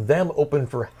saw them open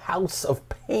for House of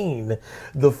Pain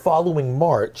the following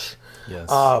March. Yes,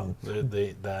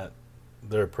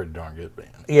 they're a pretty darn good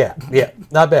band. Yeah,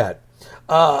 not bad.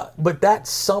 But that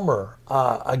summer,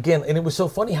 again, and it was so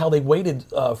funny how they waited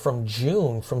from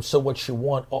June from So What You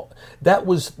Want. That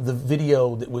was the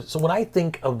video that was. So when I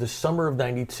think of the summer of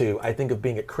 '92, I think of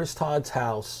being at Chris Todd's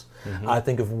house. Mm-hmm. I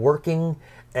think of working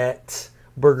at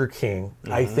Burger King.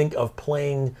 Mm-hmm. I think of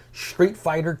playing Street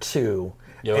Fighter 2.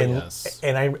 Yes.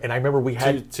 And I remember we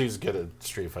had. Two's good at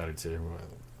Street Fighter 2.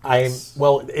 His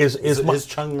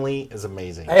Chun-Li is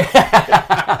amazing.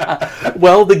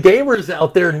 Well, the gamers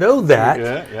out there know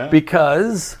that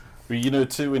because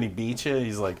too, when he beats you,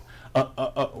 he's like,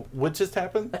 what just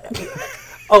happened?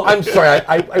 Oh, I'm sorry,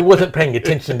 I wasn't paying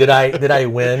attention. Did I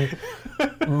win?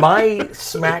 My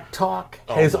smack talk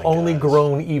has only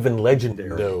grown even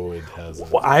legendary. No, it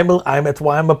hasn't. Well, that's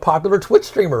why I'm a popular Twitch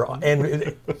streamer,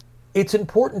 and it's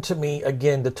important to me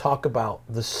again to talk about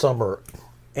the summer.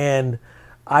 And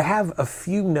I have a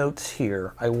few notes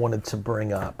here I wanted to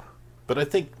bring up. But I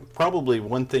think probably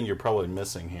one thing you're probably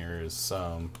missing here is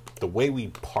the way we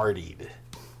partied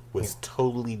was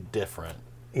totally different.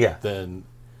 Yeah. Than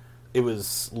it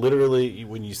was literally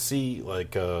when you see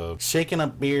like shaking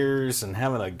up beers and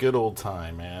having a good old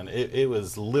time, man. It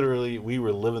was literally we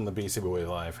were living the Beastie Boy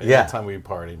life. Every time we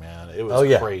party, man, it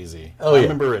was crazy. I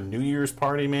remember a New Year's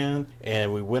party, man,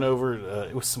 and we went over.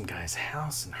 It was some guy's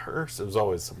house in Hearst. It was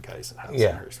always some guy's house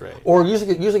in Hearst, right? Or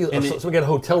usually we get a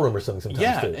hotel room or something.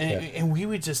 Sometimes too. And we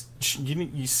would just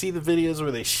you see the videos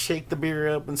where they shake the beer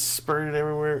up and spurt it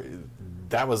everywhere.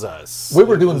 That was us. We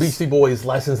were doing Beastie Boys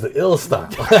Lessons to Ill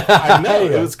stuff. I know,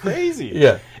 it was crazy.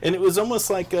 Yeah. And it was almost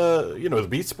like, the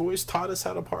Beastie Boys taught us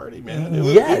how to party, man.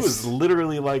 It was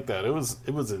literally like that. It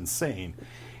was insane.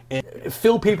 And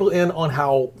fill people in on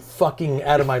how fucking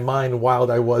out of my mind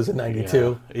wild I was in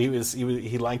 '92. Yeah.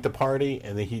 He liked to party,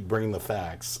 and then he'd bring the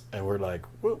facts, and we're like,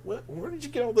 where did you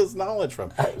get all this knowledge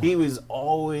from? He was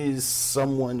always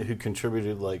someone who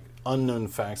contributed like unknown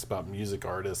facts about music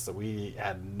artists that we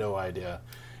had no idea.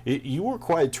 You were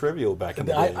quite trivial back in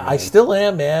the day. I still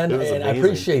am, man, It was and I amazing.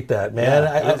 appreciate that, man.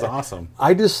 Yeah, it was awesome.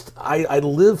 I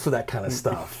live for that kind of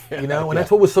stuff, and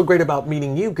that's what was so great about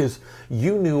meeting you, because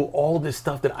you knew all this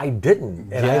stuff that I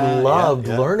didn't, and I loved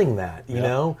learning that. You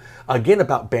know, again,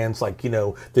 about bands like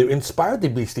that inspired the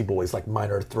Beastie Boys, like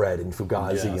Minor Threat and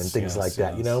Fugazi and things like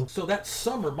that. You know. So that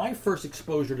summer, my first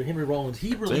exposure to Henry Rollins,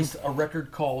 he released a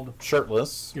record called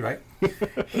Shirtless. You're right.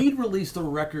 He'd released a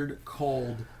record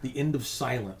called The End of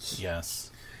Silence.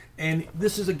 Yes. And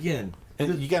this is, again...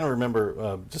 And you got to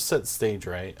remember, just set the stage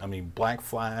right. I mean, Black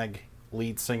Flag,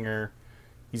 lead singer,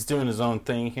 he's doing his own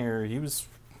thing here. He was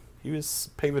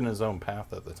paving his own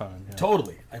path at the time. Yeah.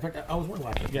 Totally. In fact, I was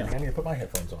wondering, I need to put my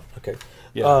headphones on. Okay.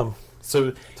 Yeah.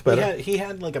 So he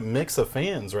had like a mix of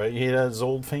fans, right? He had his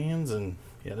old fans and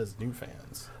he had his new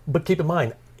fans. But keep in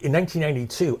mind, in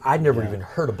 1992, I'd never even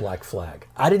heard of Black Flag.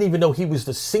 I didn't even know he was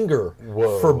the singer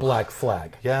for Black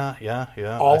Flag. Yeah.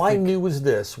 All I knew was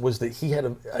that he had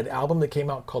an album that came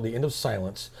out called The End of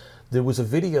Silence. There was a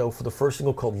video for the first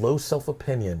single called Low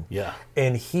Self-Opinion. Yeah.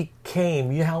 And he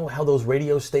came, you know how those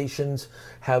radio stations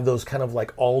have those kind of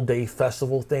like all-day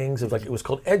festival things? It was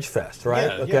called Edge Fest,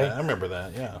 right? Yeah, I remember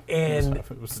that, yeah. And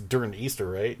it was during Easter,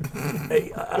 right?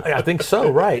 I think so,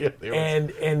 right.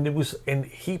 And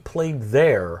he played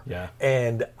there. Yeah.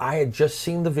 And I had just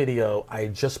seen the video. I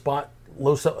had just bought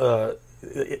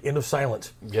End of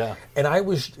Silence. Yeah.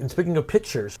 And speaking of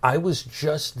pictures, I was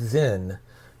just then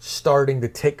starting to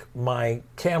take my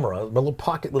camera, my little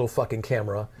pocket little fucking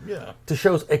camera, to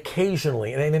shows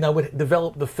occasionally, and then I would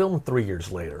develop the film 3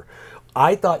 years later.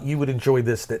 I thought you would enjoy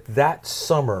this, that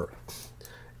summer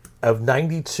of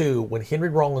 92, when Henry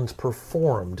Rollins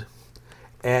performed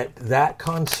at that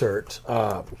concert,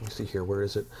 let me see here, where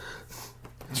is it?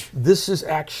 This is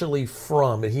actually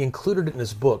from, and he included it in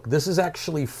his book, this is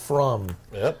actually from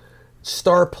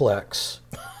Starplex.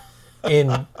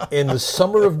 In the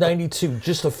summer of 92,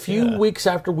 just a few weeks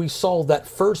after we saw that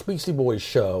first Beastie Boys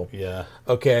show. Yeah.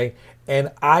 Okay. And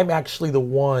I'm actually the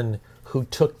one who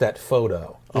took that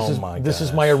photo. This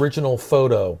is my original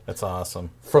photo. That's awesome.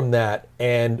 From that.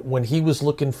 And when he was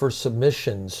looking for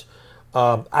submissions,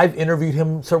 I've interviewed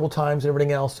him several times and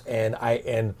everything else,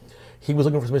 and he was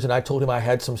looking for submissions. I told him I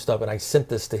had some stuff, and I sent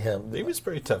this to him. He was a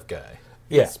pretty tough guy.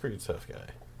 Yeah. He's a pretty tough guy.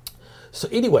 So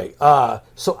anyway,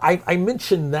 so I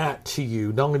mentioned that to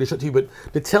you, not only to show it to you, but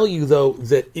to tell you, though,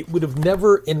 that it would have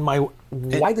never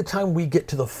by the time we get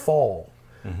to the fall,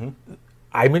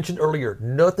 I mentioned earlier,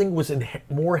 nothing was in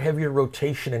more heavier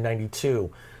rotation in 92,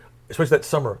 especially that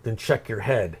summer, than Check Your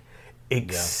Head,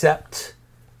 except,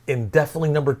 and definitely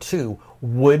number 2,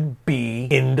 would be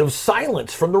End of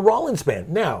Silence from the Rollins Band.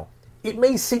 Now, it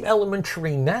may seem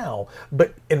elementary now,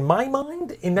 but in my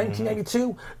mind, in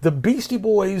 1992, the Beastie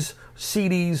Boys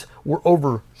CDs were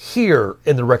over here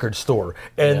in the record store,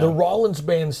 and the Rollins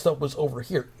Band stuff was over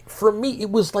here. For me,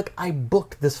 it was like I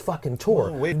booked this fucking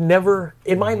tour. Never,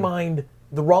 in my mind,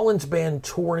 the Rollins Band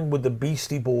touring with the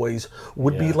Beastie Boys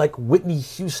would be like Whitney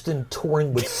Houston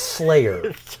touring with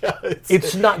Slayer.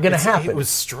 It's not going to happen. It was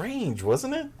strange,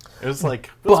 wasn't it? It was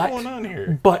like, what's going on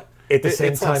here? But at the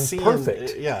same time, like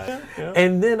perfect. Yeah.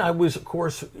 And then I was, of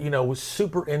course, was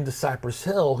super into Cypress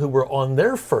Hill, who were on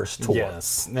their first tour.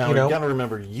 Yes. Now, you got to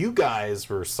remember, you guys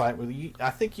were, I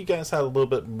think you guys had a little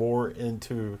bit more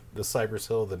into the Cypress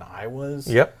Hill than I was.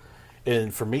 Yep.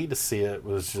 And for me to see it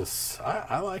was just,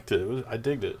 I liked it. I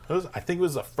digged it. I think it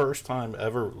was the first time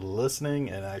ever listening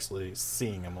and actually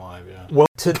seeing him live, Well,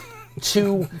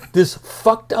 to this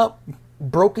fucked up,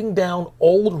 broken down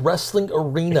old wrestling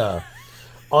arena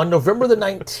on November the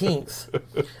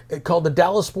 19th, called the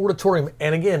Dallas Sportatorium.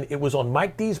 And again, it was on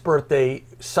Mike D's birthday,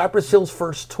 Cypress Hill's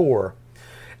first tour.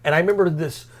 And I remember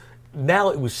this, now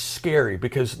it was scary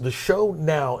because the show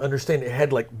now, understand, it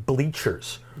had like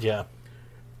bleachers. Yeah.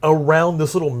 Around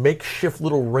this little makeshift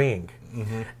little ring.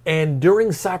 And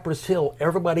during Cypress Hill,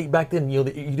 everybody back then, you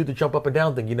do the jump up and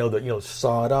down thing, the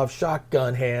sawed off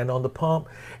shotgun hand on the pump.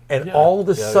 And all of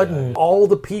a sudden, all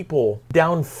the people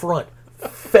down front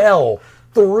fell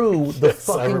through the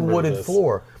fucking wooden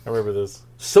floor. I remember this.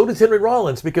 So does Henry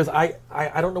Rollins, because I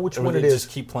don't know which one it is.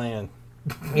 Just keep playing.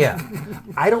 Yeah.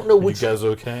 I don't know which. You guys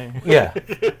okay? Yeah.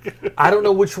 I don't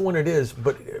know which one it is,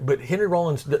 but Henry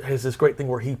Rollins has this great thing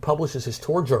where he publishes his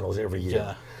tour journals every year.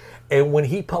 Yeah. And when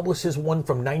he published his one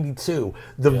from 92,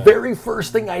 the very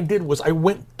first thing I did was I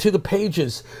went to the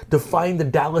pages to find the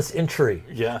Dallas entry.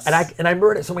 Yes. And I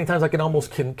remember it so many times I can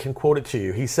almost can quote it to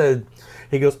you.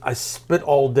 He goes, I spent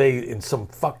all day in some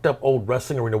fucked up old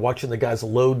wrestling arena watching the guys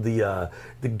load the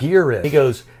gear in. He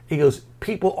goes,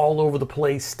 people all over the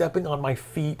place, stepping on my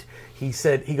feet. He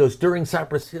goes, during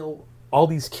Cypress Hill all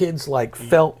these kids like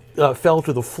fell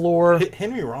to the floor.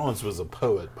 Henry Rollins was a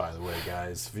poet, by the way,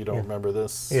 guys. If you don't remember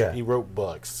this, he wrote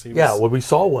books. We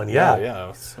saw one. Yeah,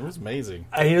 it was amazing.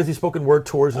 And he does these spoken word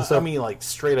tours and stuff. I mean, like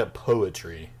straight up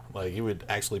poetry. Like he would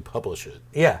actually publish it.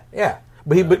 Yeah.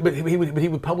 But he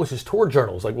would publish his tour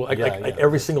journals like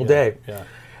every single day. Yeah.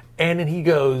 And then he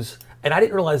goes, and I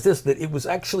didn't realize this, that it was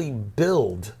actually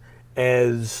billed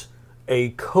as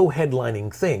a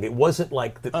co-headlining thing. It wasn't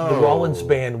like the Rollins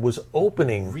band was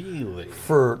opening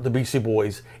for the Beastie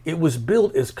Boys. It was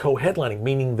billed as co-headlining,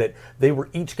 meaning that they were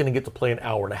each going to get to play an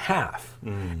hour and a half.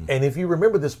 And if you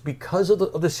remember this, because of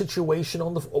the situation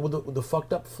on the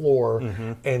fucked up floor,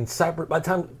 and by the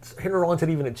time Henry Rollins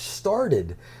had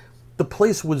started, the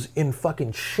place was in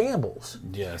fucking shambles.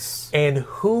 Yes. And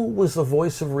who was the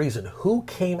voice of reason? Who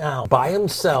came out by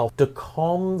himself to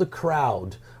calm the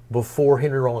crowd before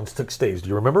Henry Rollins took stage? Do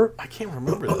you remember? I can't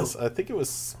remember this. I think it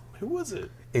was... Who was it?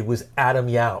 It was Adam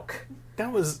Yauch.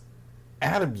 That was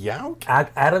Adam Yauch?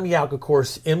 Adam Yauch, of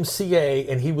course, MCA,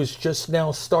 and he was just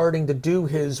now starting to do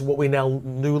his, what we now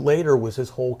knew later was his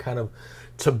whole kind of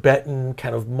Tibetan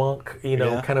kind of monk,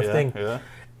 kind of thing. Yeah.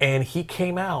 And he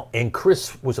came out, and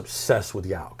Chris was obsessed with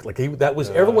Yauch. Like that was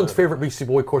everyone's favorite Beastie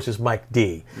Boy, of course, is Mike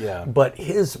D. Yeah. But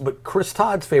Chris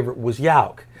Todd's favorite was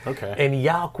Yauch. Okay. And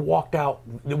Yauch walked out.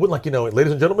 It wasn't like,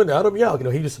 ladies and gentlemen, Adam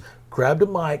Yauch. He just grabbed a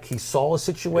mic. He saw a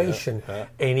situation,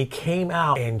 and he came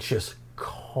out and just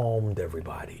calmed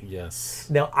everybody. Yes.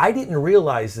 Now, I didn't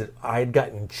realize that I had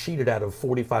gotten cheated out of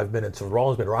 45 minutes of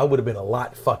Rollins Band, or I would have been a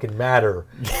lot fucking madder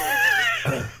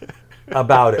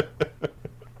about it.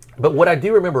 But what I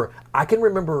do remember, I can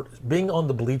remember being on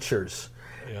the bleachers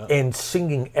and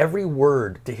singing every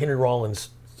word to Henry Rollins'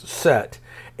 set.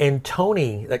 And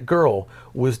Tony, that girl,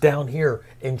 was down here,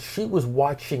 and she was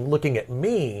looking at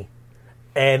me,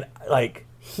 and like,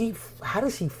 how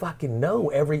does he fucking know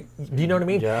do you know what I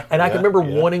mean? Yeah. And I can remember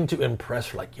wanting to impress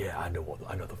her, like, I know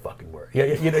the fucking word. Yeah,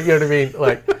 you know what I mean?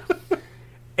 Like,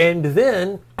 and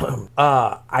then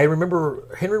I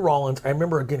remember Henry Rollins. I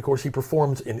remember again, of course, he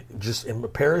performs in a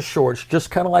pair of shorts,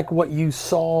 just kind of like what you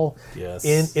saw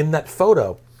in that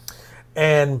photo,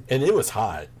 and it was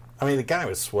hot. I mean, the guy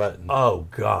was sweating. Oh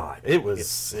God! It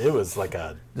was like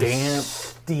a damp,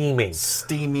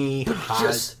 steamy,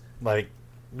 hot. Like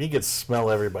you could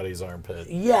smell everybody's armpit.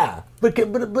 Yeah, but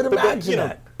imagine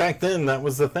that. Back then, that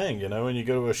was the thing. When you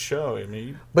go to a show, I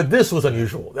mean. But this was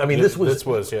unusual. I mean, this was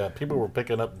people were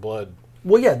picking up blood.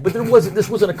 Well, yeah, but this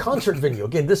wasn't a concert venue.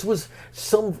 Again, this was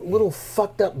some little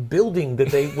fucked up building that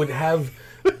they would have,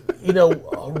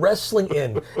 wrestling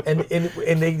in, and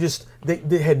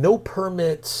they had no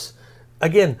permits.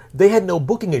 Again, they had no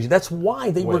booking agent. That's why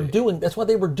they were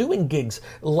doing gigs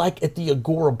like at the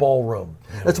Agora Ballroom.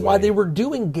 That's why they were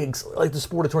doing gigs like the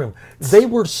Sportatorium. They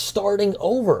were starting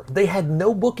over. They had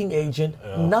no booking agent,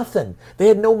 nothing. They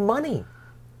had no money.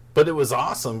 But it was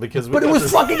awesome because it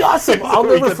was fucking awesome. I'll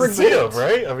never forget it.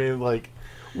 Right? I mean, like,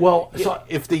 well,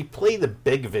 if they play the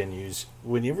big venues,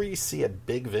 whenever you see a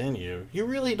big venue, you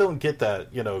really don't get that,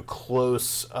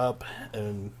 close up,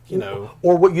 and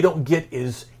or what you don't get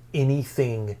is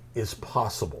anything is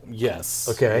possible. Yes.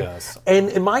 Okay. Yes. And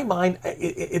in my mind,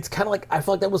 it's kind of like I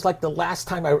felt like that was like the last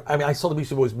time I saw the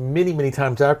Beastie Boys many, many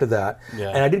times after that,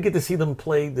 and I did get to see them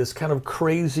play this kind of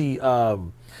crazy.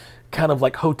 Kind of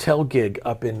like hotel gig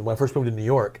up when I first moved to New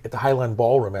York at the Highland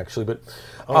Ballroom, actually. But,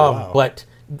 but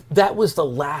that was the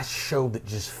last show that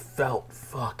just felt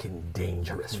fucking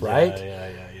dangerous, right?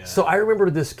 Yeah. So I remember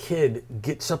this kid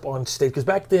gets up on stage, because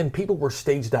back then people were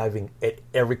stage diving at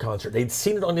every concert. They'd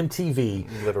seen it on MTV.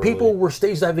 Literally. People were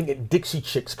stage diving at Dixie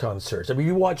Chicks concerts. I mean,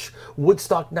 you watch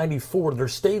Woodstock 94, they're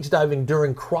stage diving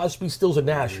during Crosby, Stills, and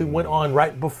Nash, who went on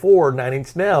right before Nine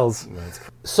Inch Nails.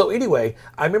 So anyway,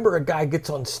 I remember a guy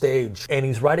gets on stage, and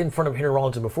he's right in front of Henry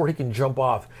Rollins, and before he can jump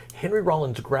off, Henry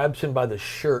Rollins grabs him by the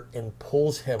shirt and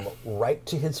pulls him right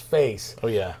to his face. Oh,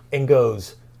 yeah. And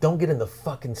goes, "Don't get in the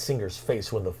fucking singer's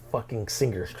face when the fucking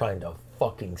singer's trying to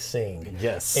fucking sing."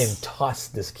 Yes. And toss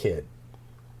this kid.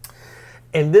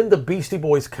 And then the Beastie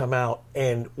Boys come out,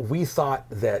 and we thought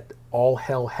that all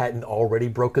hell hadn't already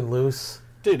broken loose.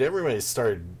 Dude, everybody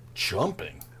started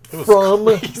jumping. From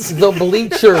the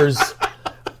bleachers.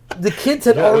 The kids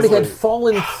had already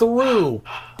fallen through.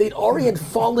 They'd already had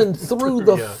fallen through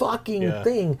the fucking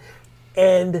thing.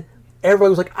 And everybody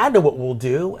was like, "I know what we'll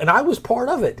do." And I was part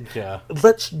of it. Yeah.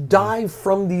 Let's dive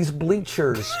from these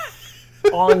bleachers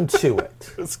onto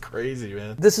it. It's crazy,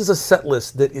 man. This is a set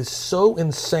list that is so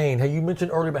insane. How you mentioned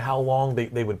earlier about how long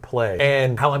they would play.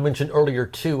 And how I mentioned earlier,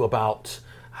 too, about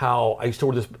how I used to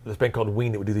work this band called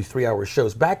Ween that would do these 3-hour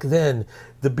shows. Back then,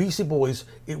 the Beastie Boys,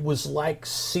 it was like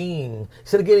seeing,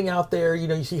 instead of getting out there,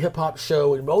 you see hip-hop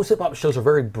show, and most hip-hop shows are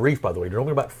very brief, by the way. They're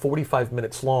only about 45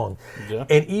 minutes long. Yeah.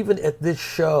 And even at this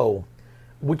show,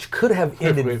 which could have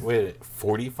ended... Wait,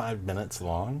 45 minutes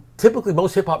long? Typically,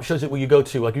 most hip-hop shows that you go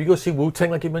to, like if you go see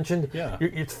Wu-Tang, like you mentioned, yeah.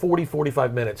 It's 40,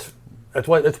 45 minutes.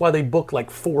 That's why they book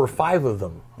like 4 or 5 of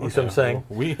them. You see what I'm saying?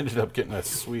 Well, we ended up getting a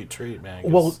sweet treat, man.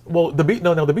 Well, the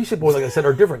Beastie Boys, like I said,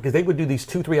 are different because they would do these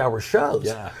 2-3 hour shows.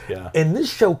 Yeah. And this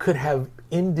show could have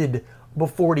ended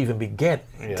before it even began.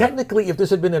 Yeah. Technically, if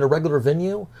this had been at a regular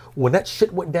venue, when that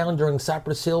shit went down during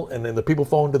Cypress Hill and then the people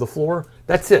falling to the floor,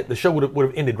 that's it. The show would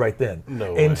have ended right then.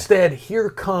 No way. Instead, here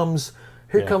comes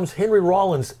Henry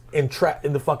Rollins and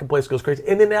the fucking place goes crazy.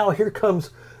 And then now here comes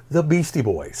the Beastie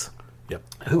Boys. Yep.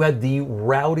 Who had the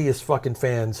rowdiest fucking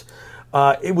fans.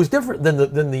 It was different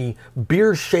than the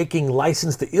beer shaking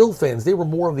License to Ill fans. They were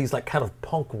more of these like kind of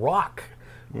punk rock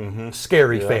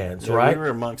scary fans, right? We were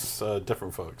amongst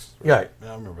different folks. Right.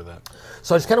 Yeah, I remember that.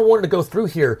 So I just kind of wanted to go through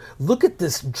here. Look at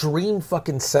this dream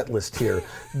fucking set list here.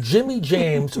 Jimmy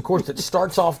James, of course, it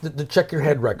starts off the Check Your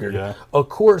Head record. Yeah. Of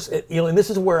course, and this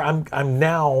is where I'm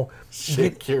now.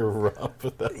 Shake Your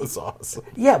Rump. That was awesome.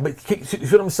 Yeah, but see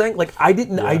what I'm saying? Like I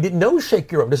didn't know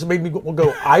Shake Your Rump. This made me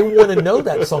go. I want to know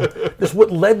that song. This is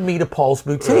what led me to Paul's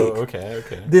Boutique. Oh, okay.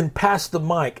 Then Pass the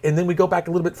Mic, and then we go back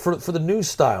a little bit for the new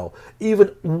style.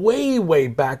 Even way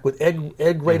back with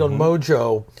Egg Raid on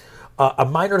Mojo, a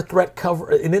Minor Threat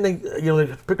cover, and then they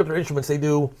pick up their instruments. They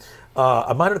do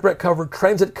a Minor Threat cover,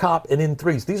 Transit Cop, and In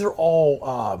Threes. These are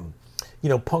all.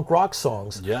 Punk rock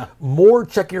songs. Yeah. More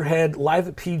Check Your Head, Live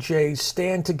at PJ's,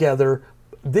 Stand Together.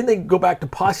 Then they go back to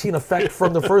Posse and Effect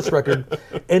from the first record.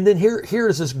 And then here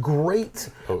is this great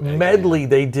medley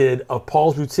they did of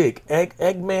Paul's Boutique.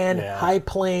 Eggman, High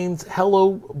Plains,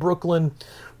 Hello Brooklyn,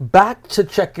 back to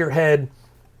Check Your Head,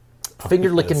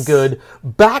 Finger Licking Good,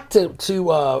 back to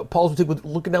Paul's Boutique with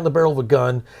Looking Down the Barrel of a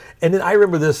Gun. And then I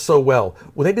remember this so well.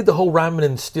 When they did the whole Rhyming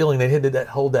and Stealing, they did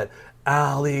that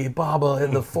Alibaba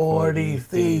and the 40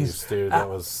 Thieves. Dude, that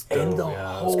was dope. And the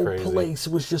whole place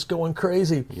was just going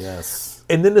crazy. Yes.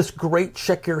 And then this great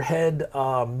Check Your Head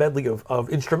medley of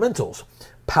instrumentals.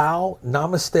 Pow,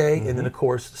 Namaste, and then, of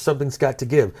course, Something's Got to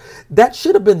Give. That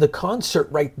should have been the concert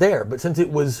right there, but since it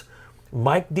was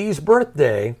Mike D's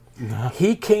birthday,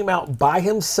 he came out by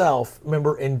himself,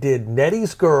 remember, and did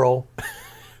Nettie's Girl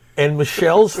and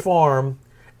Michelle's Farm.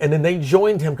 And then they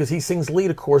joined him because he sings lead,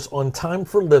 of course, on Time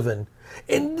for Living.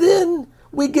 And then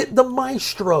we get the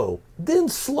Maestro. Then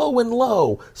Slow and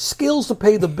Low, Skills to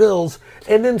Pay the Bills.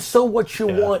 And then So What You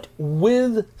Want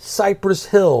with Cypress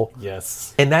Hill.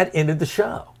 Yes. And that ended the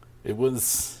show. It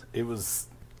was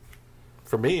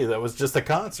for me, that was just a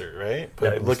concert, right?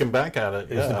 But looking back at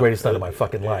it, it was the greatest night of my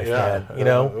fucking life, man.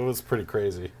 It was pretty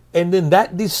crazy. And then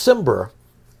that December...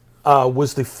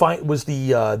 was the 5th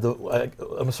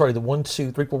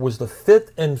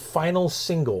and final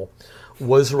single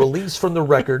was released from the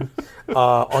record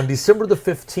on December the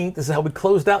 15th. This is how we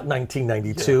closed out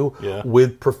 1992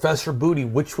 with Professor Booty,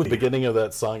 which was the beginning of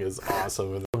that song is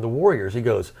awesome. From the Warriors, he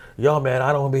goes, "Yo, man,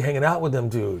 I don't want to be hanging out with them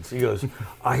dudes." He goes,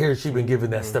 "I hear she's been giving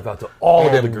that stuff out to all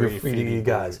them graffiti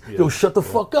guys." Yo, shut the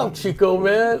fuck up, Chico,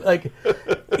 man. Like,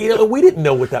 we didn't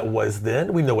know what that was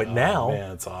then. We know it now.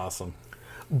 Man, it's awesome.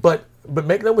 But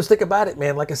make no mistake about it,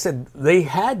 man. Like I said, they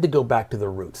had to go back to their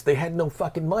roots. They had no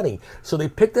fucking money. So they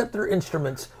picked up their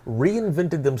instruments,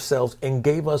 reinvented themselves, and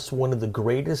gave us one of the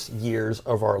greatest years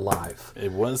of our life.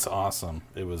 It was awesome.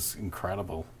 It was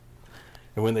incredible.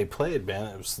 And when they played,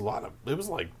 man, it was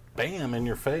like bam in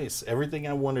your face. Everything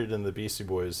I wanted in the Beastie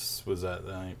Boys was that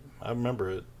night. I remember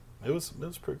it. It was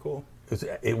pretty cool.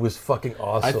 It was fucking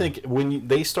awesome. I think when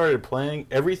they started playing,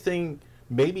 everything...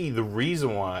 Maybe the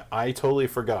reason why I totally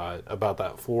forgot about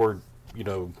that floor,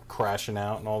 crashing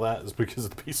out and all that is because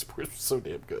the Beastie Boys were so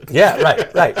damn good. Yeah,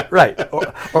 right.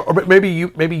 Or maybe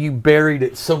you buried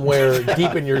it somewhere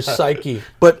deep in your psyche.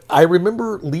 But I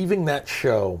remember leaving that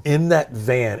show in that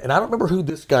van, and I don't remember who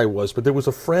this guy was, but there was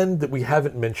a friend that we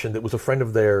haven't mentioned that was a friend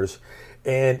of theirs,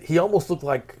 and he almost looked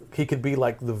like he could be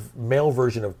like the male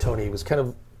version of Tony. He was kind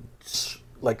of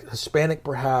like Hispanic,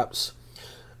 perhaps.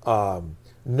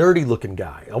 Nerdy looking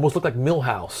guy, almost looked like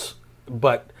Milhouse,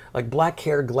 but like black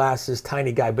hair, glasses,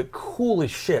 tiny guy, but cool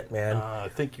as shit, man. I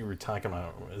think you were talking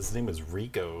about his name was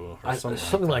Rico or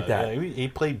something like that. Yeah, he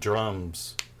played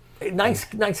drums. Nice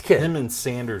kid. Him and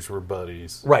Sanders were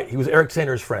buddies. Right, he was Eric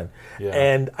Sanders' friend. Yeah.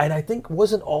 And I think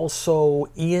wasn't also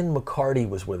Ian McCarty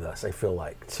was with us. I feel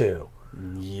like too.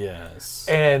 Yes.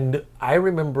 And I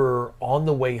remember on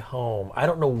the way home, I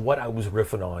don't know what I was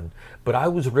riffing on, but I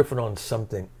was riffing on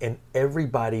something, and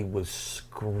everybody was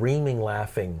screaming,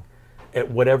 laughing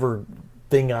at whatever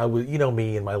thing I was,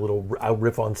 me and my I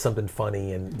riff on something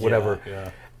funny and whatever.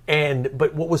 Yeah.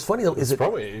 But what was funny though is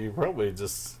you probably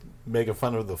just making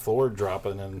fun of the floor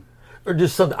dropping and. Or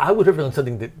just something. I would have done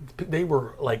something that they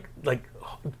were like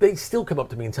they still come up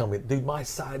to me and tell me, dude, my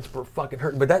sides were fucking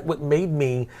hurting. But that what made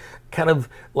me kind of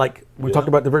like we talked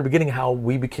about at the very beginning how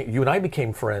you and I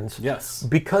became friends. Yes.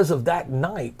 Because of that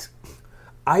night,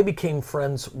 I became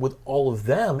friends with all of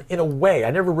them in a way. I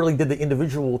never really did the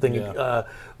individual thing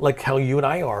like how you and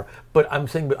I are. But I'm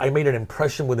saying, but I made an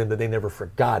impression with them that they never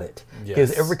forgot it.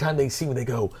 Because every time they see me, they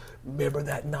go, "Remember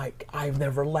that night? I've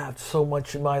never laughed so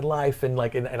much in my life." And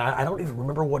I don't even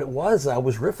remember what it was I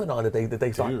was riffing on that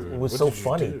they thought it was so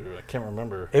funny. I can't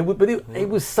remember. It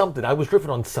was something. I was riffing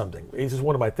on something. It's just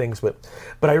one of my things. But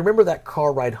I remember that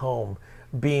car ride home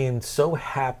being so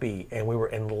happy, and we were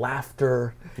in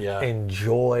laughter and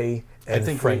joy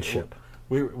and friendship.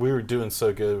 We were doing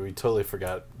so good, we totally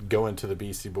forgot going to the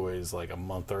Beastie Boys like a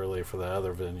month early for the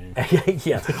other venue.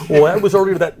 Yeah, well, that was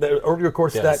earlier of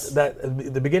course, that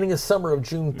the beginning of summer of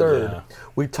June 3rd. Yeah.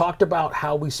 We talked about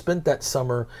how we spent that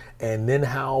summer, and then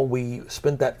how we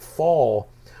spent that fall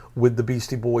with the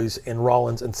Beastie Boys in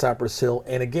Rollins and Cypress Hill,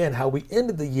 and again how we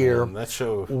ended the year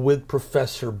with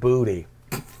Professor Booty.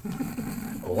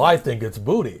 Well, I think it's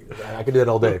booty. I could do that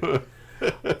all day.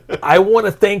 I want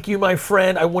to thank you, my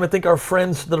friend. I want to thank our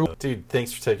friends. Dude,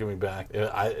 thanks for taking me back.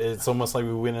 It's almost like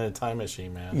we went in a time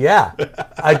machine, man. Yeah,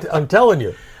 I'm telling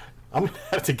you. I'm going to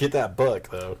have to get that book,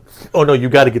 though. Oh, no, you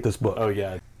got to get this book. Oh,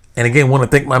 yeah. And again, want to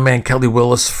thank my man Kelly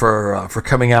Willis for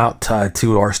coming out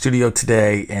to our studio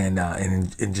today, and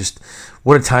just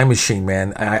what a time machine,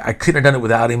 man. I couldn't have done it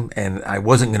without him, and I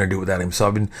wasn't going to do it without him. So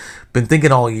I've been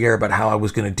thinking all year about how I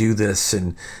was going to do this,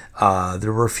 and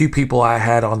there were a few people I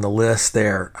had on the list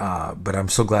there, but I'm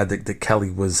so glad that Kelly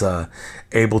was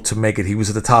able to make it. He was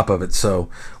at the top of it. So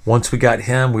once we got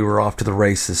him, we were off to the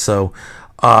races. So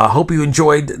hope you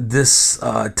enjoyed this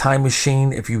time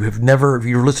machine. If you're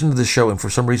listening to the show and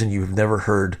for some reason you've never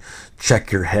heard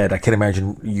Check Your Head, I can't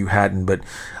imagine you hadn't, but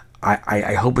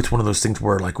I hope it's one of those things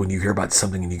where like when you hear about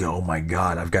something and you go, oh my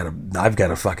God, I've got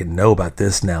to fucking know about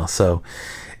this now. So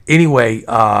anyway,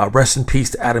 rest in peace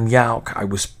to Adam Yauch. It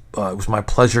was my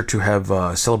pleasure to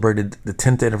have celebrated the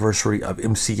 10th anniversary of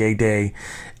MCA Day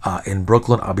in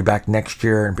Brooklyn. I'll be back next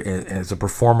year as a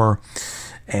performer.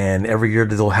 And every year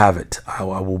that they'll have it, I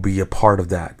will be a part of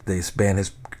that. This band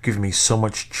has given me so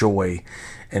much joy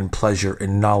and pleasure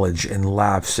and knowledge and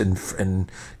laughs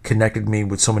and connected me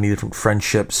with so many different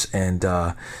friendships. And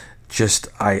I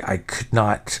could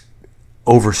not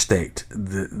overstate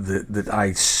that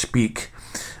I speak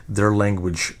their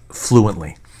language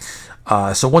fluently.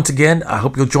 So once again, I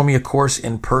hope you'll join me, of course,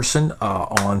 in person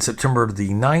on September the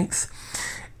 9th.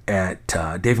 At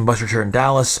Dave & Buster's here in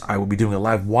Dallas. I will be doing a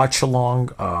live watch-along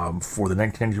for the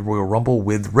 1990 Royal Rumble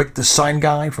with Rick the Sign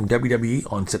Guy from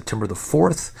WWE on September the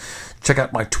 4th. Check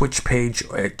out my Twitch page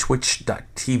at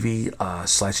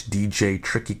twitch.tv/DJ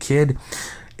Tricky Kid.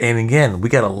 And again, we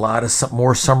got a lot of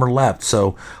more summer left,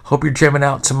 so hope you're jamming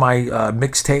out to my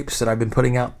mixtapes that I've been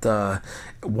putting out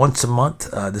once a month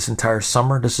this entire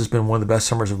summer. This has been one of the best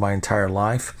summers of my entire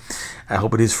life. I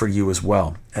hope it is for you as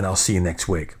well, and I'll see you next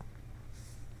week.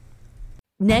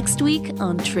 Next week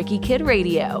on Tricky Kid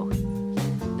Radio.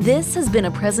 This has been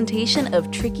a presentation of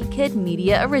Tricky Kid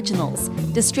Media Originals,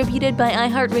 distributed by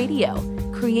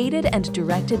iHeartRadio, created and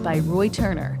directed by Roy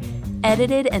Turner,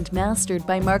 edited and mastered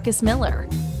by Marcus Miller,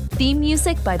 theme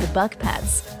music by the Buck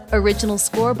Pets, original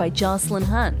score by Jocelyn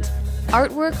Hunt,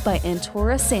 artwork by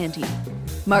Antora Sandy,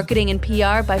 marketing and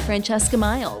PR by Francesca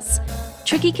Miles.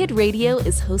 Tricky Kid Radio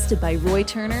is hosted by Roy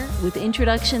Turner with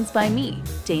introductions by me,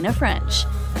 Dana French.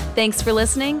 Thanks for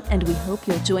listening, and we hope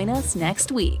you'll join us next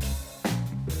week.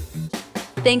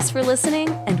 Thanks for listening,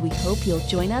 and we hope you'll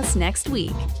join us next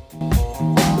week.